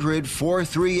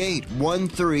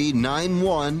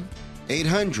 800-438-1391.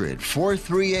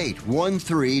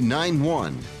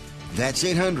 800-438-1391. That's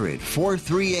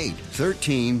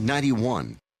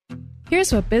 800-438-1391.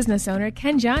 Here's what business owner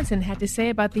Ken Johnson had to say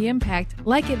about the impact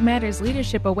Like It Matters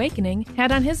Leadership Awakening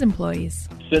had on his employees.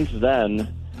 Since then,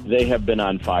 they have been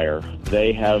on fire.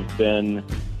 They have been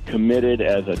committed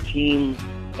as a team,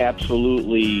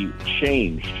 absolutely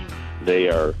changed. They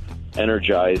are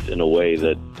energized in a way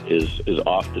that is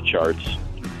off the charts,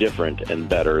 different and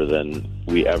better than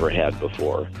we ever had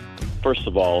before. First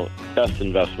of all, best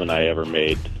investment I ever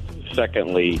made.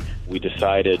 Secondly, we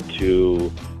decided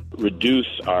to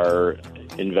reduce our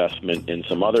investment in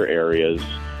some other areas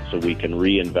so we can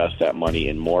reinvest that money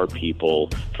in more people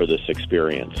for this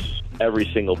experience. Every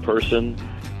single person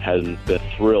has been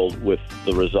thrilled with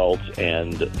the results,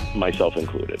 and myself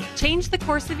included. Change the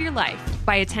course of your life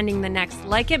by attending the next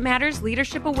Like It Matters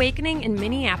Leadership Awakening in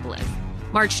Minneapolis,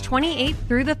 March 28th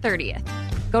through the 30th.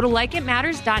 Go to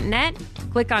likeitmatters.net,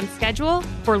 click on schedule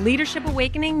for Leadership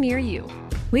Awakening near you.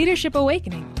 Leadership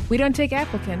Awakening. We don't take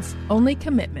applicants, only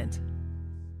commitment.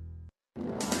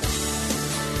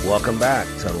 Welcome back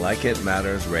to Like It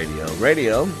Matters Radio.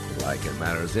 Radio, like it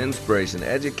matters, inspiration,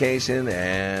 education,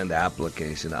 and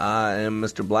application. I am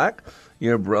Mr. Black,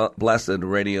 your blessed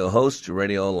radio host, your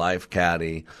radio life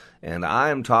caddy, and I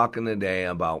am talking today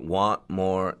about want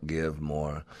more, give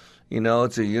more. You know,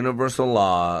 it's a universal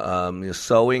law. You're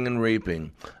sowing and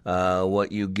reaping.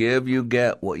 What you give, you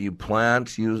get. What you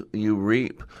plant, you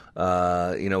reap.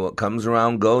 What comes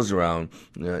around goes around.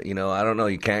 I don't know.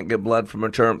 You can't get blood from a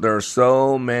turnip. There are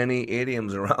so many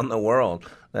idioms around the world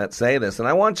that say this. And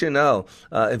I want you to know,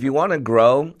 if you want to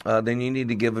grow, then you need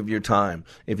to give of your time.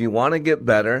 If you want to get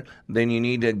better, then you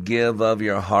need to give of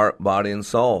your heart, body, and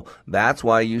soul. That's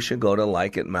why you should go to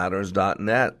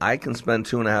likeitmatters.net. I can spend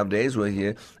 2.5 days with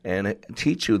you and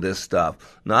teach you this stuff,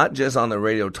 not just on the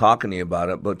radio talking to you about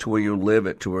it, but to where you live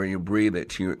it, to where you breathe it,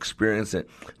 to you experience it,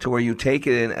 to where you take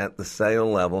it in at the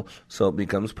cellular level so it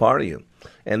becomes part of you.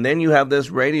 And then you have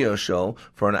this radio show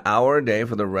for an hour a day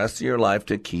for the rest of your life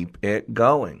to keep it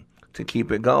going. to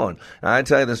keep it going. And I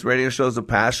tell you, this radio show is a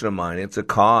passion of mine. It's a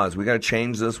cause. We got to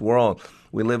change this world.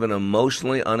 We live in an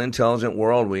emotionally unintelligent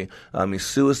world.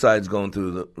 Suicide's going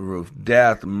through the roof,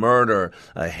 death, murder,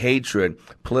 hatred,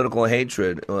 political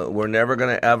hatred. We're never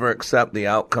going to ever accept the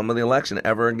outcome of the election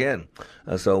ever again.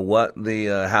 So what the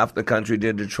half the country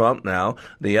did to Trump now,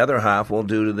 the other half will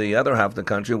do to the other half of the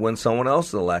country when someone else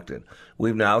is elected.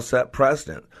 We've now set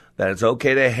precedent that it's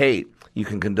okay to hate. You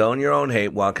can condone your own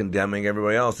hate while condemning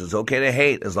everybody else. It's okay to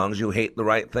hate as long as you hate the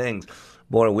right things.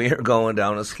 Boy, we are going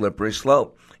down a slippery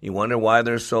slope. You wonder why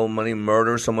there's so many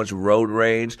murders, so much road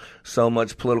rage, so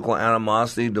much political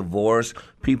animosity, divorce,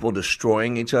 people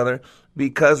destroying each other,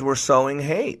 because we're sowing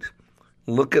hate.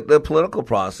 Look at the political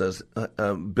process.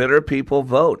 Bitter people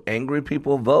vote. Angry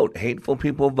people vote. Hateful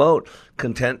people vote.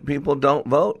 Content people don't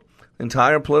vote.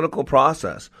 Entire political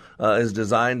process is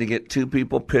designed to get two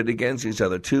people pitted against each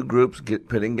other, two groups get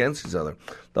pitted against each other.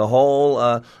 The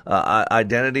whole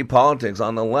identity politics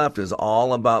on the left is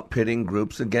all about pitting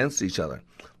groups against each other.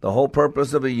 The whole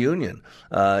purpose of a union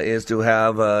is to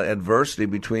have adversity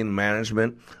between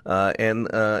management and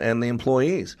the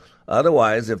employees.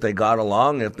 Otherwise, if they got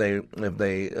along, if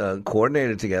they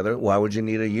coordinated together, why would you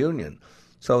need a union?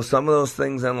 So some of those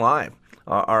things in life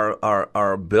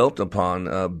are built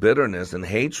upon bitterness and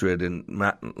hatred and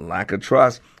lack of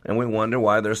trust, and we wonder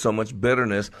why there's so much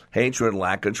bitterness, hatred,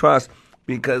 lack of trust,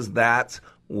 because that's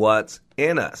what's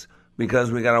in us.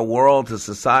 Because we got a world to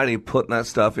society putting that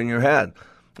stuff in your head.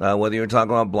 Whether you're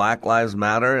talking about Black Lives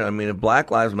Matter, if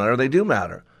Black Lives Matter, they do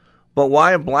matter. But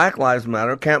why if Black Lives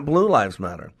Matter can't Blue Lives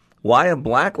Matter? Why if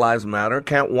Black Lives Matter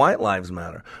can't White Lives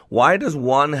Matter? Why does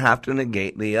one have to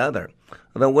negate the other?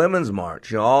 The Women's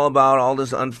March, all about all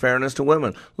this unfairness to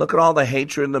women. Look at all the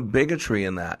hatred and the bigotry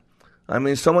in that.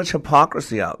 So much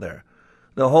hypocrisy out there.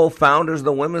 The whole founders of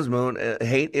the Women's Movement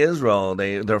hate Israel.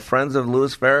 They're friends of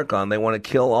Louis Farrakhan. They want to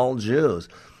kill all Jews.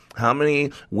 How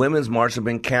many women's marches have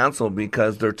been canceled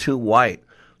because they're too white?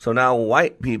 So now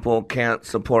white people can't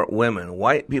support women.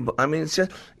 White people, it's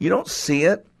just, you don't see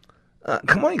it.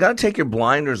 Come on, you got to take your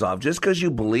blinders off. Just because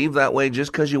you believe that way,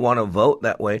 just because you want to vote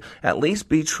that way, at least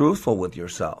be truthful with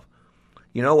yourself.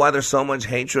 You know why there's so much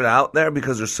hatred out there?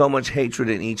 Because there's so much hatred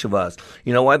in each of us.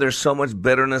 You know why there's so much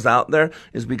bitterness out there?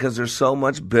 Is because there's so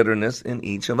much bitterness in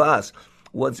each of us.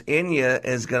 What's in you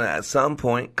is going to at some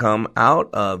point come out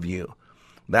of you.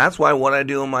 That's why what I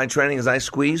do in my training is I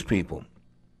squeeze people.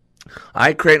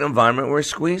 I create an environment where I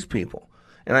squeeze people.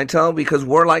 And I tell them, because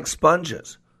we're like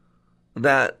sponges,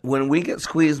 that when we get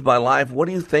squeezed by life, what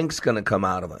do you think's going to come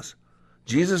out of us?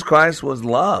 Jesus Christ was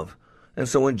love. And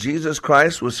so when Jesus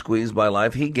Christ was squeezed by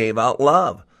life, he gave out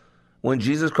love. When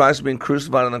Jesus Christ was being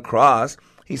crucified on the cross,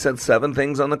 he said 7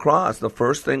 things on the cross. The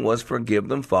first thing was, forgive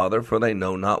them, Father, for they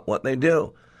know not what they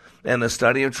do. And the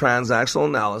study of transactional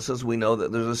analysis, we know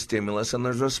that there's a stimulus and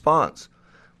there's a response.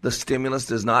 The stimulus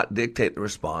does not dictate the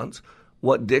response.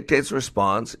 What dictates the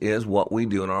response is what we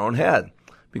do in our own head,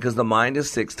 because the mind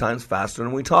is 6 times faster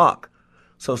than we talk.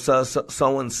 So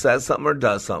someone says something or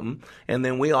does something, and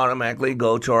then we automatically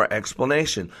go to our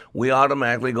explanation. We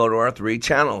automatically go to our 3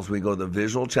 channels. We go to the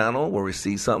visual channel where we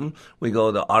see something. We go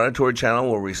to the auditory channel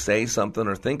where we say something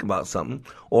or think about something.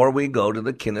 Or we go to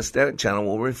the kinesthetic channel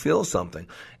where we feel something.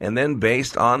 And then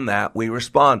based on that, we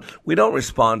respond. We don't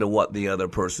respond to what the other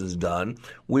person's done.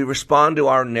 We respond to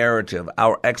our narrative,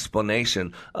 our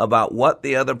explanation about what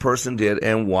the other person did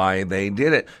and why they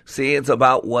did it. See, it's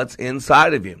about what's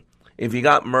inside of you. If you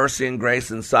got mercy and grace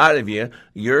inside of you,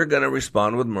 you're going to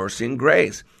respond with mercy and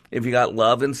grace. If you got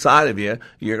love inside of you,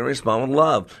 you're going to respond with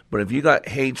love. But if you got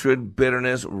hatred,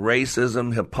 bitterness,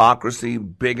 racism, hypocrisy,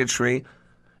 bigotry,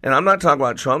 and I'm not talking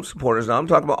about Trump supporters now, I'm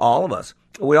talking about all of us.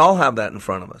 We all have that in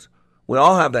front of us. We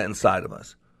all have that inside of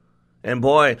us. And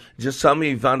boy, just some of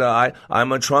you found out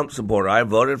I'm a Trump supporter. I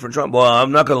voted for Trump. Well,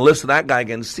 I'm not going to listen to that guy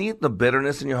again. See the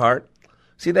bitterness in your heart?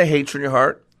 See the hatred in your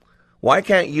heart? Why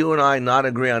can't you and I not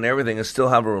agree on everything and still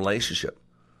have a relationship?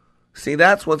 See,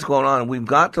 that's what's going on. We've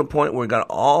got to a point where we've got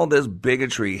all this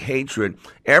bigotry, hatred.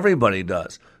 Everybody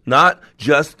does. Not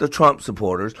just the Trump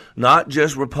supporters, not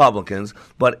just Republicans,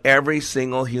 but every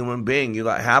single human being. You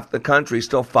got half the country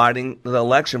still fighting the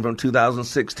election from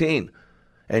 2016.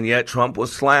 And yet Trump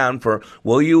was slammed for,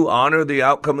 will you honor the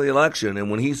outcome of the election? And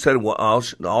when he said, well,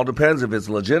 it all depends if it's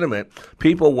legitimate,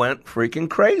 people went freaking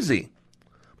crazy.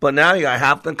 But now you got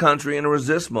half the country in a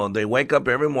resist mode. They wake up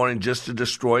every morning just to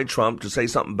destroy Trump, to say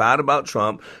something bad about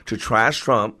Trump, to trash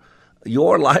Trump.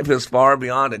 Your life is far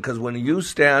beyond it, because when you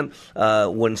stand,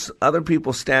 when other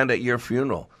people stand at your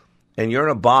funeral and you're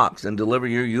in a box and deliver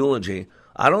your eulogy,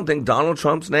 I don't think Donald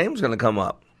Trump's name's going to come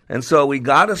up. And so we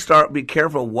got to be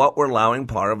careful what we're allowing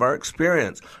part of our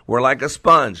experience. We're like a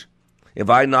sponge. If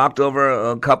I knocked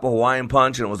over a cup of Hawaiian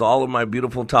Punch and it was all over my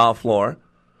beautiful tile floor,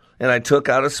 and I took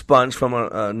out a sponge from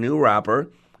a new wrapper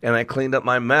and I cleaned up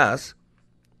my mess,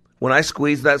 when I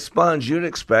squeezed that sponge, you'd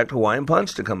expect Hawaiian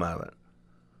Punch to come out of it.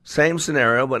 Same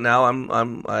scenario, but now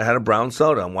I had a brown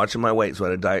soda. I'm watching my weight, so I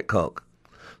had a Diet Coke.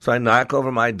 So I knock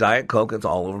over my Diet Coke, it's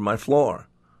all over my floor.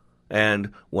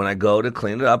 And when I go to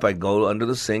clean it up, I go under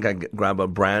the sink, I grab a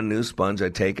brand new sponge, I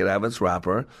take it out of its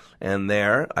wrapper, and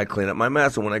there I clean up my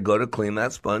mess. And when I go to clean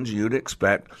that sponge, you'd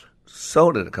expect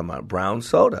soda to come out, brown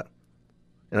soda.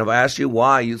 And if I asked you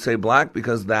why, you'd say black,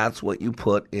 because that's what you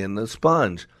put in the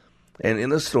sponge. And in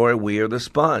the story, we are the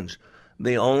sponge.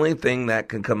 The only thing that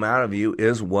can come out of you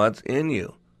is what's in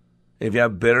you. If you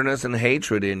have bitterness and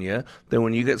hatred in you, then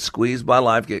when you get squeezed by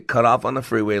life, get cut off on the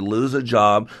freeway, lose a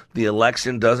job, the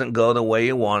election doesn't go the way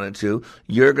you want it to,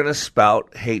 you're going to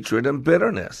spout hatred and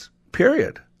bitterness,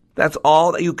 period. That's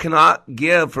all that you cannot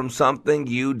give from something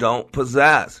you don't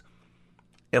possess.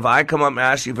 If I come up and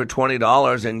ask you for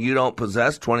 $20 and you don't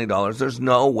possess $20, there's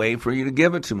no way for you to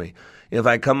give it to me. If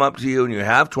I come up to you and you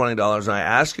have $20 and I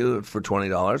ask you for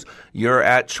 $20, you're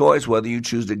at choice whether you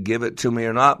choose to give it to me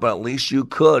or not, but at least you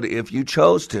could if you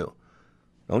chose to.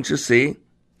 Don't you see?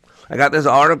 I got this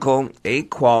article, 8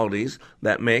 Qualities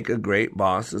That Make a Great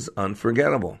Boss is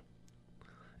Unforgettable.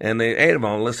 And the 8 of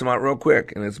them, I'll list them out real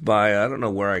quick. And it's by, I don't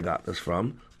know where I got this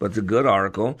from, but it's a good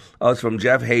article. Oh, it's from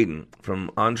Jeff Hayden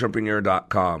from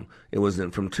Entrepreneur.com. It was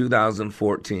from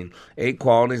 2014. 8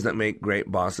 Qualities That Make Great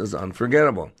Bosses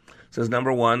Unforgettable. It says,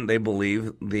 number 1, they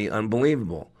believe the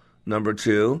unbelievable. Number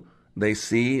 2, they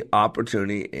see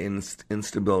opportunity in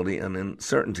instability and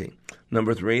uncertainty.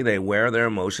 Number 3, they wear their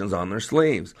emotions on their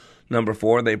sleeves. Number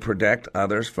 4, they protect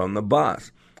others from the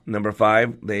boss. Number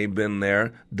 5, they've been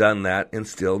there, done that, and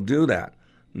still do that.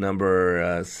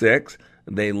 Number 6,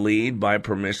 they lead by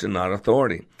permission, not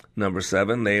authority. Number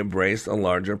 7, they embrace a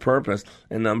larger purpose.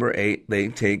 And number 8, they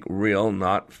take real,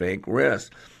 not fake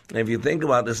risks. And if you think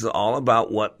about this, is all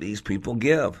about what these people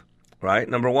give, right?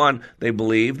 Number 1, they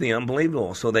believe the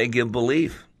unbelievable, so they give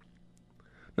belief.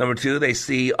 Number 2, they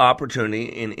see opportunity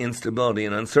in instability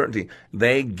and uncertainty.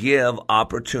 They give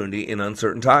opportunity in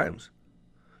uncertain times.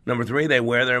 Number 3, they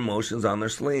wear their emotions on their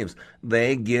sleeves.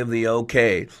 They give the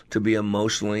okay to be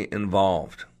emotionally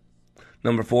involved.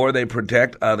 Number 4, they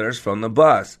protect others from the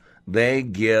bus. They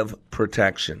give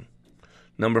protection.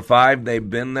 Number 5, they've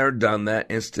been there, done that,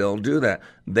 and still do that.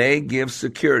 They give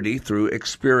security through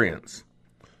experience.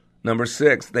 Number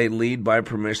 6, they lead by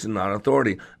permission, not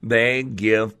authority. They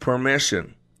give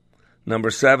permission.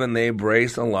 Number 7, they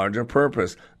embrace a larger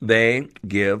purpose. They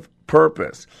give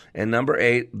purpose. And number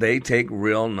 8, they take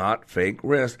real, not fake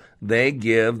risk. They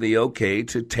give the okay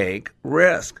to take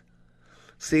risk.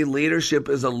 See, leadership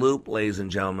is a loop, ladies and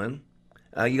gentlemen.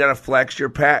 You got to flex your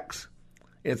pecs.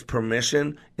 It's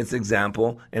permission, it's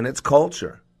example, and it's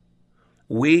culture.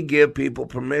 We give people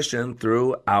permission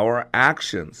through our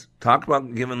actions. Talk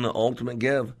about giving the ultimate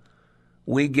give.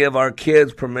 We give our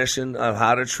kids permission of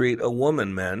how to treat a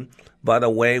woman, men, by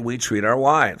the way we treat our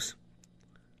wives.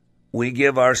 We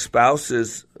give our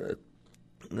spouses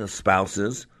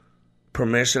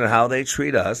permission of how they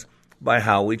treat us by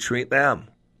how we treat them.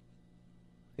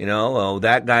 You know, oh,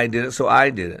 that guy did it, so I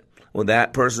did it. Well,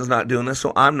 that person's not doing this,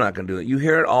 so I'm not going to do it. You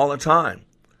hear it all the time.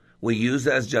 We use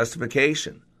it as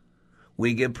justification.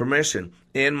 We give permission.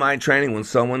 In my training, when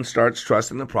someone starts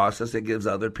trusting the process, it gives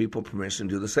other people permission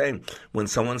to do the same. When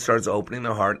someone starts opening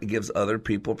their heart, it gives other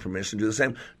people permission to do the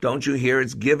same. Don't you hear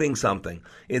it's giving something?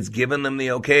 It's giving them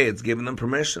the okay. It's giving them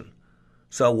permission.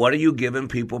 So what are you giving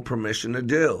people permission to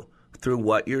do? Through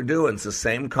what you're doing. It's the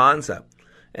same concept.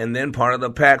 And then part of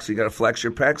the pecs, you got to flex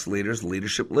your pecs, leaders.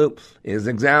 Leadership loop is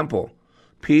example.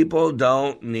 People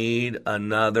don't need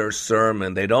another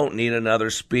sermon. They don't need another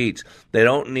speech. They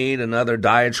don't need another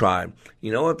diatribe.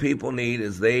 You know what people need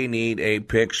is they need a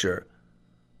picture.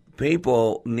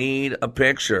 People need a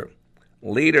picture.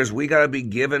 Leaders, we got to be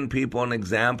giving people an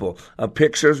example. A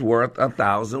picture's worth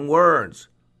 1,000 words.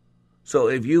 So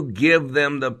if you give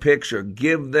them the picture,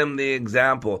 give them the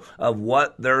example of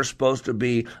what they're supposed to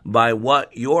be by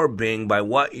what you're being, by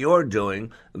what you're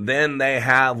doing, then they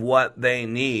have what they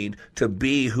need to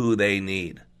be who they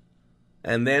need.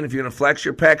 And then if you're going to flex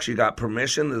your pecs, you got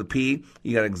permission, the P,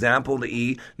 you got example, the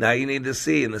E, now you need the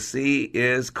C, and the C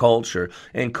is culture.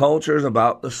 And culture is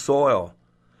about the soil.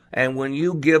 And when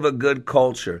you give a good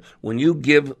culture, when you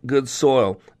give good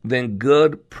soil, then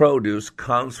good produce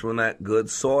comes from that good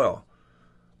soil.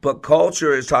 But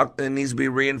culture it needs to be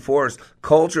reinforced.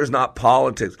 Culture is not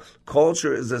politics.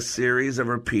 Culture is a series of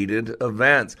repeated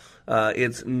events.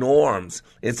 It's norms.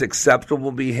 It's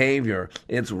acceptable behavior.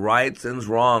 It's rights and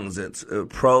wrongs. It's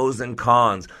pros and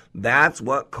cons. That's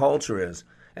what culture is.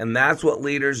 And that's what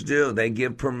leaders do. They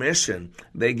give permission,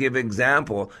 they give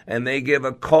example, and they give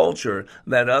a culture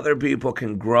that other people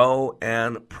can grow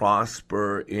and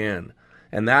prosper in.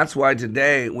 And that's why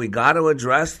today we got to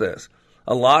address this.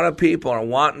 A lot of people are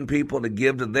wanting people to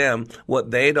give to them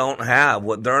what they don't have,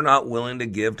 what they're not willing to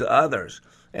give to others.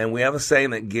 And we have a saying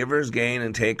that givers gain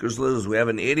and takers lose. We have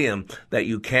an idiom that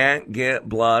you can't get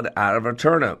blood out of a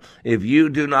turnip. If you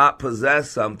do not possess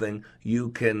something, you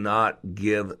cannot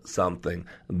give something.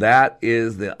 That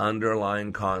is the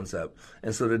underlying concept.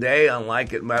 And so today on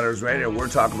Like It Matters Radio, we're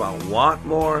talking about want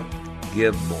more,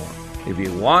 give more. If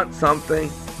you want something,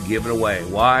 give it away.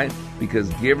 Why? Because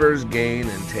givers gain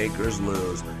and takers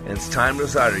lose. And it's time to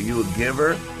decide, are you a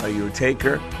giver, are you a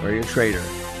taker, or are you a trader?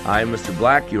 I'm Mr.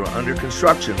 Black. You are under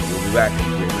construction. We'll be back in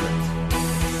 3 minutes.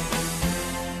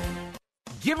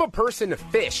 Give a person a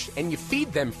fish and you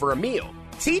feed them for a meal.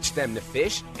 Teach them to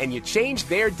fish and you change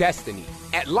their destiny.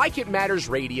 At Like It Matters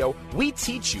Radio, we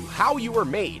teach you how you are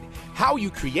made, how you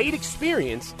create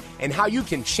experience, and how you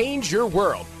can change your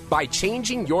world by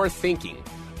changing your thinking.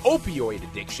 Opioid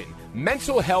addiction,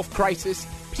 mental health crisis,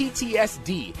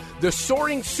 PTSD, the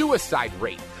soaring suicide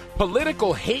rate,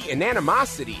 political hate and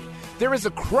animosity. There is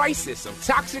a crisis of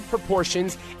toxic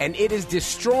proportions, and it is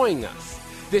destroying us.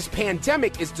 This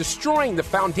pandemic is destroying the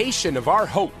foundation of our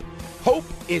hope. Hope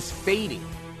is fading.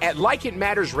 At Like It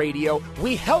Matters Radio,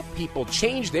 we help people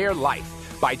change their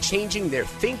life by changing their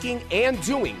thinking and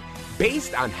doing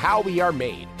based on how we are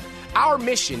made. Our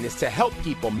mission is to help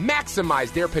people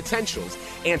maximize their potentials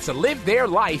and to live their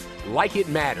life like it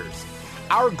matters.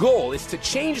 Our goal is to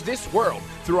change this world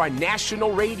through our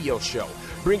national radio show,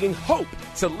 bringing hope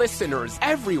to listeners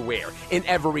everywhere in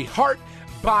every heart,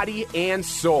 body, and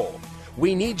soul.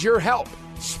 We need your help,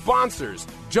 sponsors,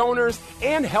 donors,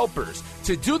 and helpers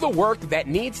to do the work that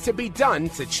needs to be done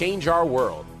to change our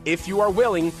world. If you are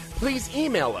willing, please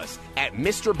email us at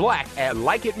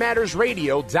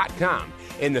MrBlack@LikeItMattersRadio.com.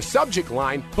 In the subject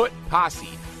line, put Posse.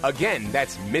 Again,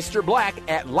 that's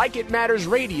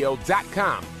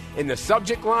MrBlack@LikeItMattersRadio.com. In the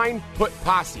subject line, put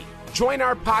Posse. Join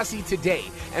our posse today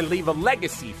and leave a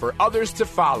legacy for others to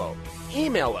follow.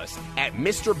 Email us at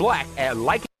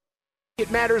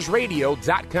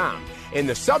MrBlack@LikeItMattersRadio.com. In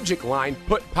the subject line,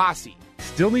 put Posse.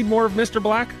 Still need more of Mr.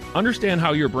 Black? Understand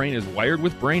how your brain is wired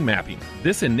with brain mapping.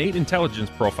 This innate intelligence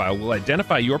profile will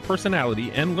identify your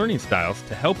personality and learning styles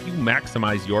to help you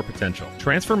maximize your potential.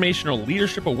 Transformational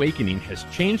Leadership Awakening has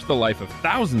changed the life of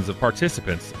thousands of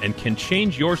participants and can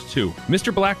change yours too.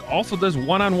 Mr. Black also does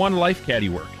one-on-one life caddy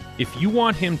work. If you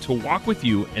want him to walk with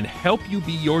you and help you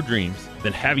be your dreams,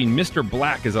 then having Mr.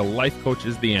 Black as a life coach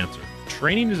is the answer.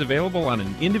 Training is available on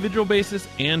an individual basis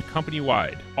and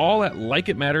company-wide, all at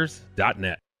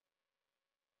likeitmatters.net.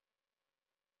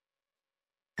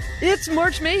 It's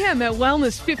March Mayhem at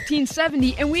Wellness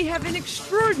 1570, and we have an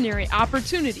extraordinary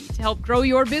opportunity to help grow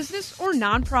your business or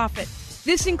nonprofit.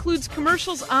 This includes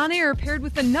commercials on air paired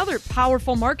with another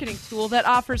powerful marketing tool that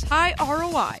offers high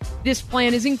ROI. This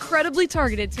plan is incredibly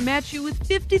targeted to match you with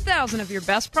 50,000 of your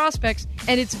best prospects,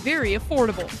 and it's very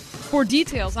affordable. For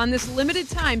details on this limited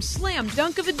time slam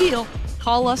dunk of a deal,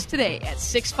 call us today at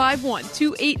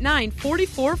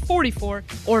 651-289-4444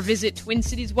 or visit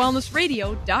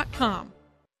TwinCitiesWellnessRadio.com.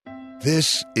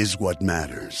 This is what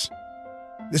matters.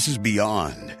 This is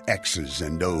beyond X's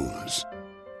and O's.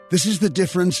 This is the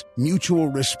difference mutual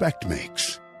respect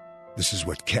makes. This is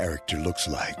what character looks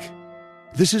like.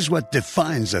 This is what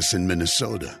defines us in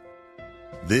Minnesota.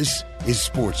 This is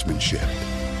sportsmanship.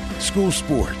 School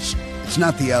sports. It's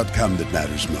not the outcome that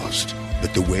matters most,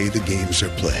 but the way the games are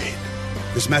played.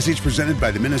 This message presented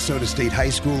by the Minnesota State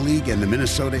High School League and the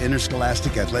Minnesota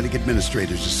Interscholastic Athletic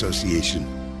Administrators Association.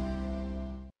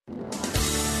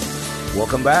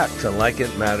 Welcome back to Like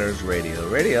It Matters Radio.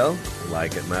 Radio,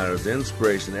 like it matters,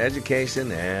 inspiration,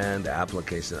 education, and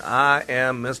application. I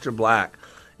am Mr. Black,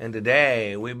 and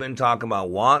today we've been talking about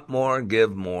want more,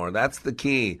 give more. That's the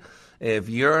key. If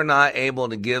you're not able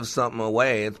to give something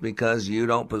away, it's because you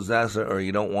don't possess it or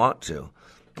you don't want to.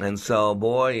 And so,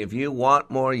 boy, if you want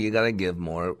more, you got to give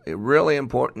more. A really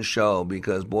important show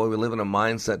because, boy, we live in a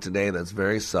mindset today that's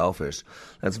very selfish,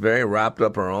 that's very wrapped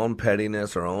up in our own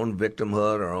pettiness, our own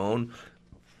victimhood, our own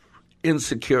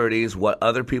insecurities, what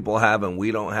other people have and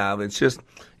we don't have. It's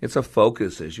a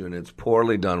focus issue, and it's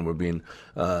poorly done. We're being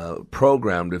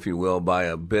programmed, if you will, by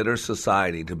a bitter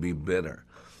society to be bitter.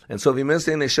 And so if you missed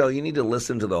any of the show, you need to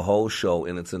listen to the whole show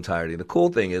in its entirety. The cool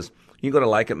thing is you go to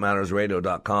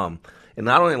likeitmattersradio.com and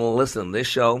not only listen to this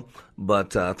show,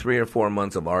 but 3 or 4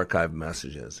 months of archived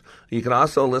messages. You can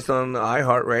also listen on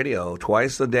iHeartRadio.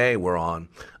 Twice a day we're on,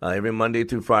 every Monday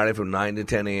through Friday from 9 to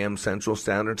 10 a.m. Central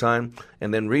Standard Time,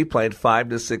 and then replayed 5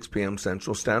 to 6 p.m.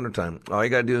 Central Standard Time. All you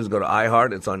got to do is go to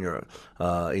iHeart. It's on your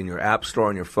in your app store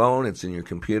on your phone. It's in your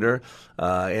computer.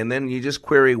 And then you just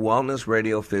query Wellness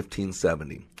Radio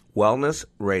 1570. Wellness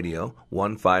Radio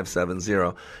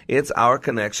 1570. It's our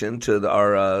connection to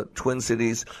our Twin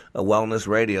Cities Wellness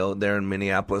Radio there in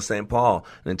Minneapolis, St. Paul.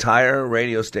 An entire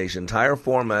radio station, entire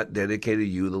format dedicated to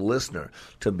you, the listener,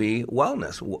 to be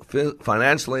wellness,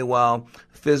 financially well,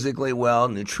 physically well,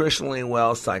 nutritionally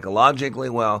well, psychologically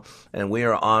well, and we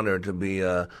are honored to be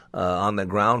on the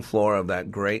ground floor of that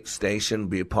great station,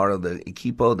 be a part of the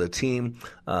equipo, the team.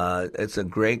 It's a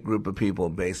great group of people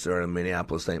based there in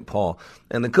Minneapolis, St. Paul.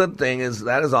 And the good thing is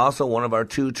that is also one of our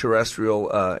 2 terrestrial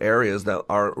areas that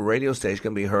our radio station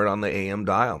can be heard on the AM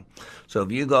dial. So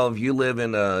if you live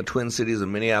in Twin Cities of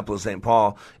Minneapolis, St.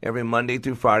 Paul, every Monday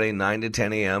through Friday, 9 to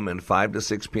 10 a.m. and 5 to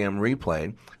 6 p.m.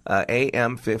 replayed,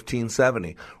 AM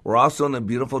 1570. We're also in the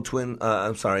beautiful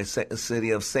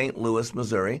city of St. Louis,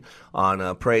 Missouri,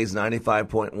 on Praise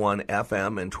 95.1 FM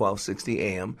and 1260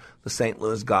 AM, the St.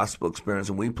 Louis Gospel Experience,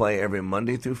 and we play every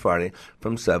Monday through Friday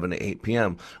from 7 to 8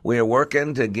 p.m. We are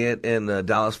working to get in the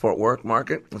Dallas-Fort Worth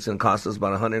market. It's going to cost us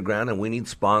about $100,000, and we need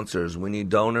sponsors. We need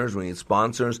donors. We need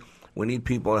sponsors. We need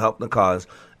people to help the cause.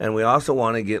 And we also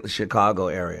want to get the Chicago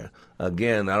area.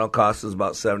 Again, that'll cost us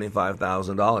about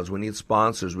 $75,000. We need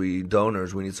sponsors. We need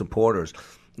donors. We need supporters.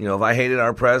 You know, if I hated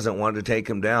our president, wanted to take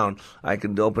him down, I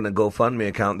could open a GoFundMe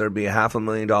account. There'd be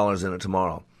 $500,000 in it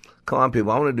tomorrow. Come on,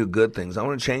 people. I want to do good things. I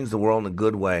want to change the world in a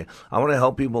good way. I want to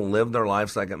help people live their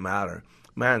lives like it matters.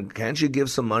 Man, can't you give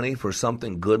some money for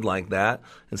something good like that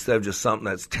instead of just something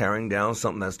that's tearing down,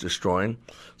 something that's destroying?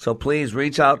 So please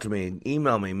reach out to me.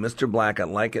 Email me, Mr. Black at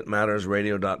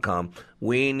likeitmattersradio.com.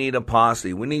 We need a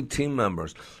posse. We need team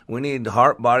members. We need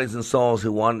heart, bodies, and souls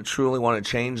who truly want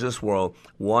to change this world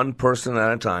one person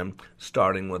at a time,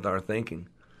 starting with our thinking.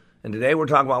 And today we're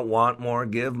talking about want more,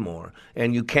 give more.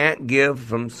 And you can't give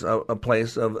from a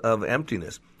place of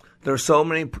emptiness. There's so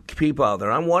many people out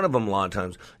there. I'm one of them a lot of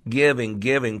times.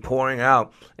 Giving, pouring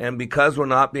out. And because we're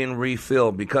not being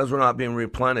refilled, because we're not being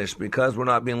replenished, because we're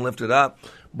not being lifted up,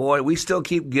 boy, we still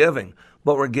keep giving.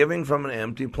 But we're giving from an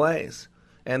empty place.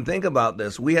 And think about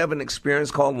this. We have an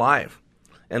experience called life.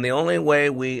 And the only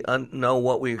way we know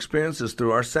what we experience is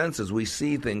through our senses. We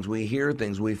see things, we hear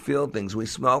things, we feel things, we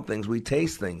smell things, we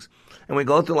taste things. And we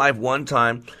go through life one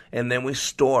time, and then we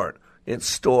store it. It's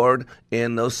stored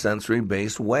in those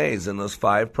sensory-based ways, in those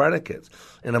 5 predicates.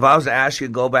 And if I was to ask you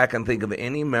to go back and think of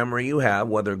any memory you have,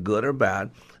 whether good or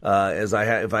bad, if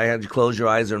I had you close your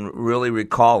eyes and really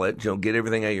recall it, get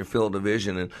everything out of your field of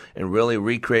vision and really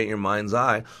recreate in your mind's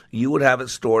eye, you would have it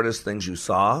stored as things you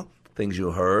saw, things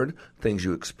you heard, things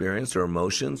you experienced or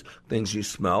emotions, things you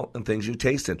smelt, and things you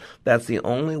tasted. That's the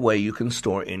only way you can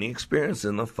store any experience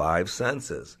in the 5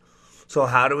 senses. So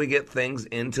how do we get things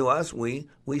into us? We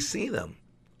see them.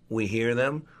 We hear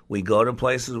them. We go to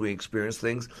places. We experience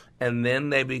things. And then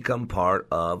they become part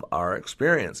of our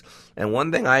experience. And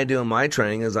one thing I do in my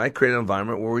training is I create an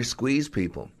environment where we squeeze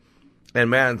people. And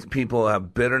man, people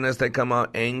have bitterness. They come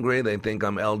out angry. They think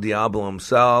I'm El Diablo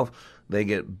himself. They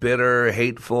get bitter,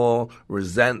 hateful,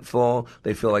 resentful.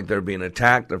 They feel like they're being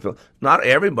attacked. Not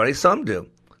everybody. Some do.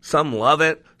 Some love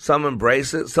it. Some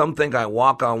embrace it. Some think I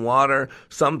walk on water.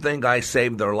 Some think I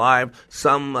saved their life.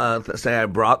 Some say I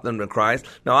brought them to Christ.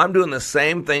 Now, I'm doing the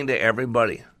same thing to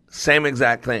everybody. Same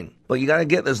exact thing. But you got to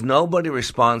get this. Nobody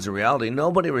responds to reality.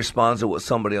 Nobody responds to what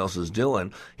somebody else is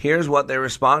doing. Here's what they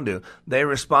respond to. They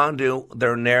respond to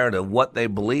their narrative, what they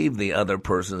believe the other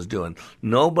person is doing.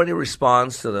 Nobody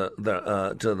responds to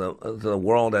the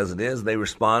world as it is. They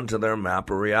respond to their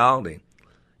map of reality.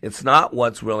 It's not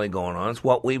what's really going on. It's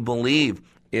what we believe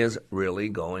is really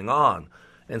going on.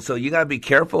 And so you got to be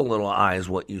careful, little eyes,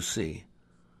 what you see.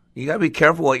 You got to be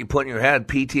careful what you put in your head.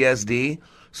 PTSD.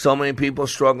 So many people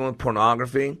struggling with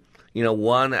pornography.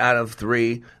 1 out of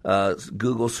 3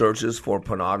 Google searches for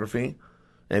pornography.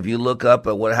 And if you look up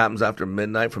at what happens after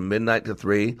midnight, from midnight to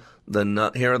 3,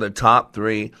 here are the top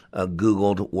 3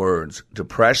 Googled words.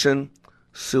 Depression,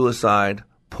 suicide,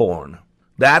 porn.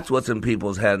 That's what's in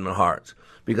people's head and their hearts.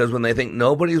 Because when they think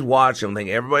nobody's watching, they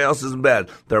think everybody else is in bed,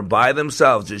 they're by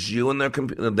themselves, just you and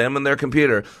them and their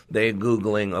computer, they're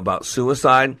Googling about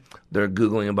suicide, they're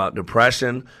Googling about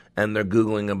depression, and they're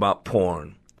Googling about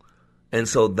porn. And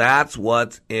so that's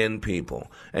what's in people.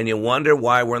 And you wonder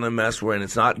why we're in the mess we're in.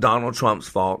 It's not Donald Trump's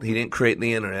fault. He didn't create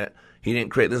the internet. He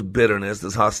didn't create this bitterness,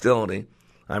 this hostility.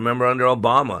 I remember under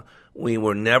Obama, we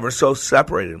were never so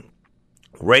separated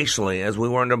racially as we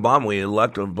were under Obama. We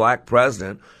elected a black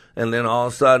president, and then all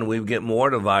of a sudden we get more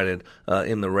divided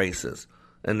in the races.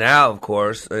 And now, of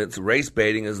course, it's race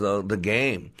baiting is the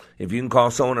game. If you can call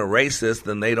someone a racist,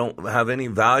 then they don't have any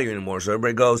value anymore. So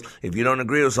everybody goes, if you don't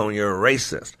agree with someone, you're a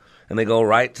racist. And they go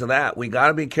right to that. We got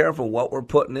to be careful what we're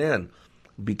putting in.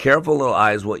 Be careful, little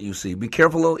eyes, what you see. Be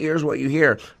careful, little ears, what you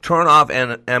hear. Turn off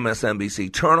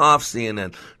MSNBC. Turn off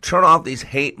CNN. Turn off these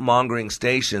hate-mongering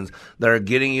stations that are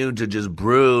getting you to just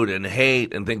brood and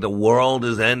hate and think the world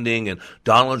is ending and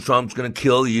Donald Trump's going to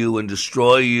kill you and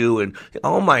destroy you. And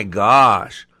oh, my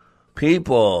gosh.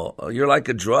 People, you're like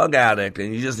a drug addict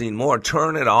and you just need more.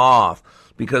 Turn it off.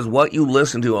 Because what you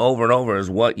listen to over and over is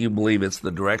what you believe. It's the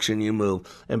direction you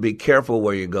move. And be careful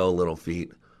where you go, little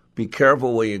feet. Be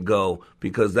careful where you go,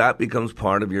 because that becomes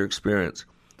part of your experience.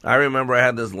 I remember I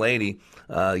had this lady,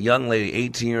 young lady,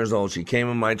 18 years old. She came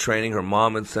in my training. Her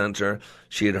mom had sent her.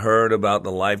 She had heard about the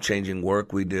life-changing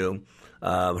work we do.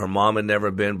 Her mom had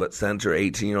never been, but sent her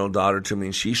 18-year-old daughter to me,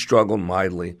 and she struggled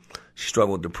mightily. She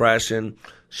struggled with depression.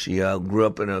 She grew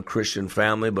up in a Christian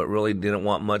family, but really didn't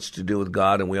want much to do with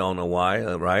God, and we all know why,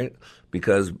 right?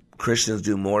 Because Christians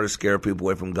do more to scare people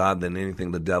away from God than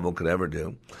anything the devil could ever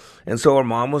do. And so her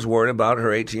mom was worried about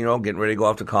her 18-year-old getting ready to go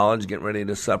off to college, getting ready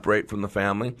to separate from the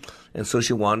family. And so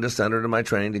she wanted to send her to my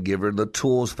training to give her the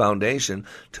tools, foundation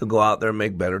to go out there and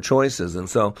make better choices. And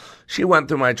so she went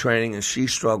through my training, and she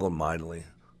struggled mightily.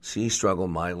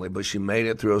 But she made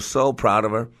it through. I was so proud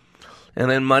of her.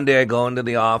 And then Monday I go into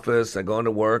the office, I go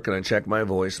into work, and I check my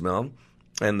voicemail,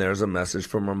 and there's a message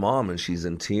from her mom, and she's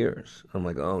in tears. I'm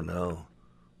like, oh, no.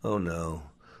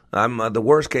 The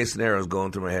worst case scenario is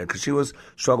going through my head because she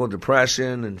struggled with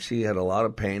depression, and she had a lot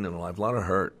of pain in her life, a lot of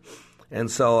hurt. And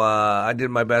so I did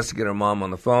my best to get her mom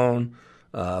on the phone.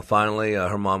 Finally,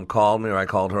 her mom called me, or I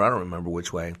called her. I don't remember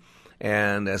which way.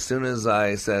 And as soon as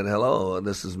I said, hello,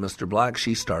 this is Mr. Black,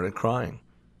 she started crying.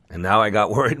 And now I got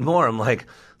worried more. I'm like,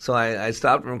 so I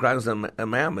stopped her from crying and said,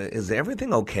 ma'am, is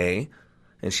everything okay?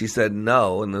 And she said,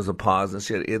 no. And there's a pause. And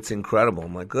she said, it's incredible.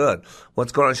 I'm like, good.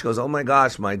 What's going on? She goes, oh, my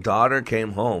gosh, my daughter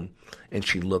came home, and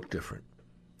she looked different.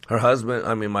 My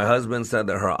husband said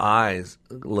that her eyes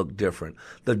looked different.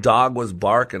 The dog was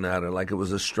barking at her like it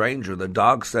was a stranger. The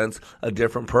dog sensed a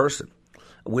different person.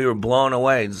 We were blown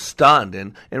away, stunned.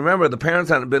 And remember, the parents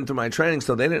hadn't been through my training,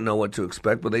 so they didn't know what to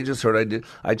expect, but they just heard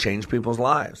I changed people's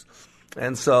lives.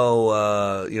 And so,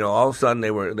 all of a sudden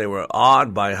they were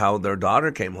awed by how their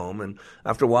daughter came home. And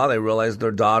after a while, they realized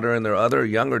their daughter and their other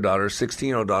younger daughter,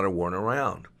 16-year-old daughter, weren't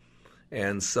around.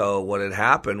 And so what had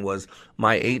happened was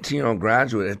my 18-year-old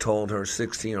graduate had told her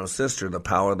 16-year-old sister the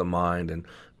power of the mind and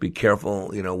be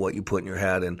careful, what you put in your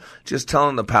head, and just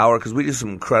telling the power, because we do some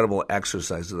incredible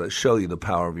exercises that show you the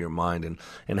power of your mind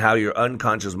and how your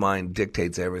unconscious mind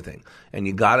dictates everything. And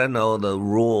you got to know the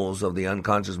rules of the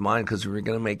unconscious mind, because if you're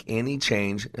going to make any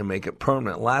change and make it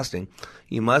permanent, lasting,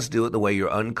 you must do it the way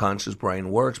your unconscious brain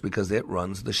works, because it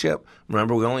runs the ship.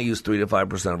 Remember, we only use 3 to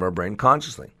 5% of our brain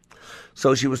consciously.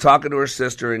 So she was talking to her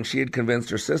sister, and she had convinced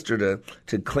her sister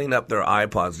to clean up their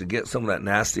iPods, to get some of that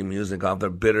nasty music off, their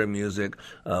bitter music,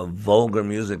 vulgar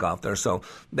music off there. So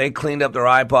they cleaned up their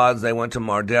iPods. They went to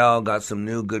Mardell, got some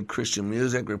new good Christian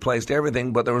music, replaced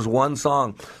everything. But there was one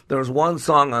song. There was one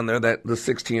song on there that the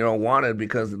 16-year-old wanted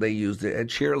because they used it at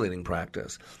cheerleading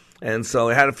practice. And so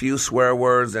it had a few swear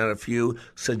words and a few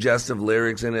suggestive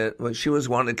lyrics in it. But she was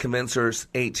wanting to convince her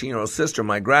 18-year-old sister,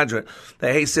 my graduate,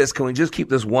 that, hey, sis, can we just keep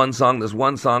this one song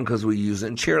because we use it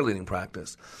in cheerleading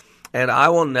practice? And I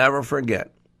will never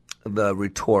forget the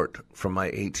retort from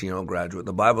my 18-year-old graduate.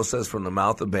 The Bible says, from the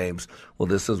mouth of babes, well,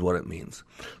 this is what it means.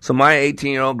 So my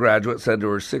 18-year-old graduate said to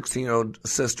her 16-year-old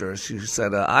sister, she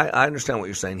said, I understand what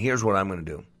you're saying. Here's what I'm going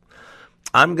to do.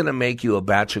 I'm going to make you a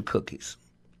batch of cookies.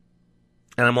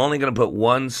 And I'm only going to put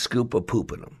 1 scoop of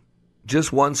poop in them.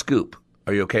 Just 1 scoop.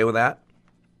 Are you okay with that?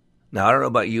 Now, I don't know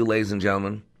about you, ladies and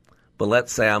gentlemen, but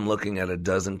let's say I'm looking at a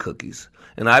dozen cookies.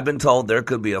 And I've been told there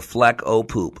could be a fleck o'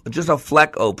 poop, just a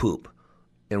fleck o' poop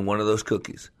in one of those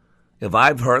cookies. If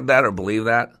I've heard that or believe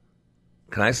that,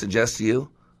 can I suggest to you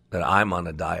that I'm on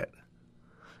a diet?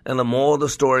 And the moral of the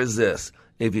story is this.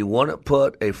 If you want to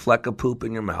put a fleck of poop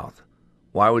in your mouth,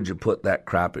 why would you put that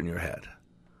crap in your head?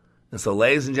 And so,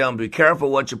 ladies and gentlemen, be careful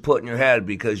what you put in your head,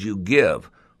 because you give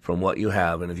from what you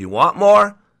have. And if you want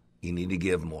more, you need to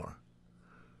give more.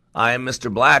 I am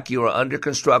Mr. Black. You are under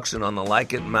construction on the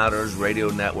Like It Matters radio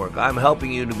network. I'm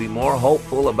helping you to be more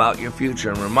hopeful about your future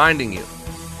and reminding you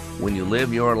When you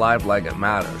live your life like it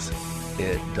matters,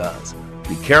 it does.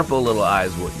 Be careful, little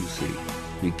eyes, what you see.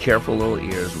 Be careful, little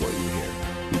ears, what you hear.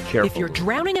 Be careful. If you're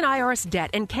drowning in IRS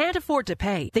debt and can't afford to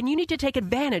pay, then you need to take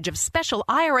advantage of special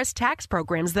IRS tax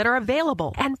programs that are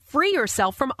available and free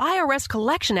yourself from IRS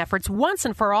collection efforts once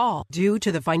and for all. Due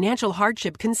to the financial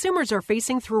hardship consumers are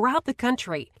facing throughout the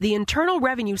country, the Internal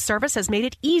Revenue Service has made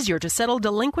it easier to settle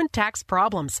delinquent tax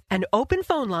problems. An open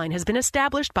phone line has been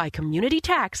established by Community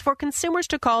Tax for consumers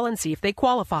to call and see if they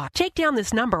qualify. Take down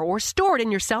this number or store it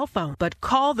in your cell phone, but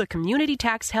call the Community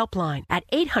Tax Helpline at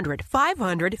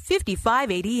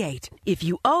 800-500-5588. If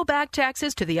you owe back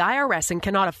taxes to the IRS and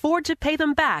cannot afford to pay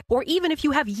them back, or even if you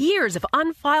have years of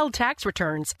unfiled tax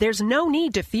returns, there's no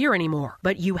need to fear anymore.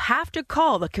 But you have to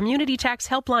call the Community Tax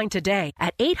Helpline today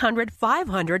at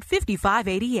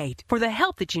 800-500-5588 for the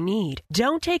help that you need.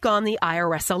 Don't take on the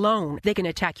IRS alone. They can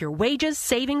attack your wages,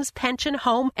 savings, pension,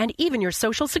 home, and even your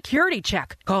Social Security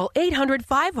check. Call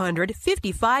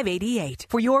 800-500-5588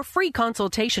 for your free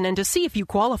consultation and to see if you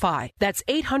qualify. That's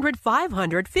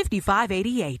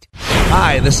 800-500-5588.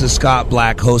 Hi, this is Scott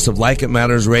Black, host of Like It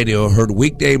Matters Radio, heard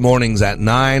weekday mornings at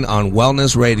 9 on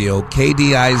Wellness Radio,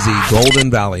 KDIZ,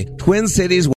 Golden Valley, Twin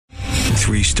Cities.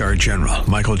 3-star General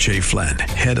Michael J. Flynn,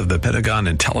 head of the Pentagon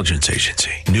Intelligence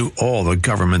Agency, knew all the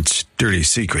government's dirty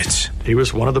secrets. He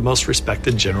was one of the most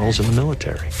respected generals in the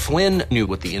military. Flynn knew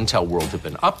what the intel world had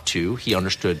been up to. He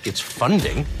understood its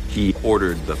funding. He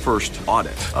ordered the first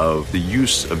audit of the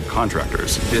use of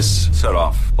contractors. This set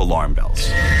off alarm bells.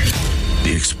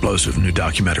 The explosive new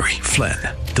documentary, Flynn,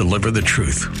 Deliver the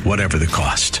Truth, Whatever the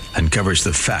Cost, uncovers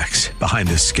the facts behind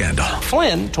this scandal.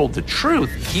 Flynn told the truth.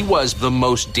 He was the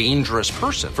most dangerous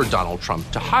person for Donald Trump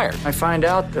to hire. I find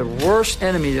out the worst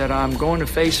enemy that I'm going to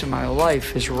face in my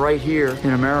life is right here in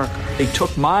America. They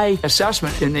took my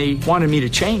assessment and they wanted me to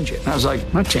change it. And I was like,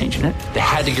 I'm not changing it. They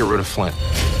had to get rid of Flynn.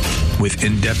 With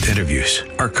in-depth interviews,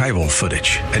 archival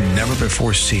footage, and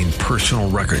never-before-seen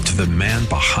personal records of the man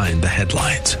behind the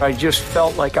headlines. I just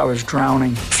felt like I was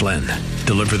drowning. Flynn,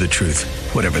 Deliver the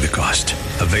Truth, Whatever the Cost.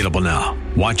 Available now.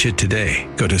 Watch it today.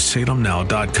 Go to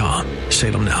salemnow.com.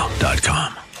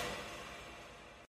 salemnow.com.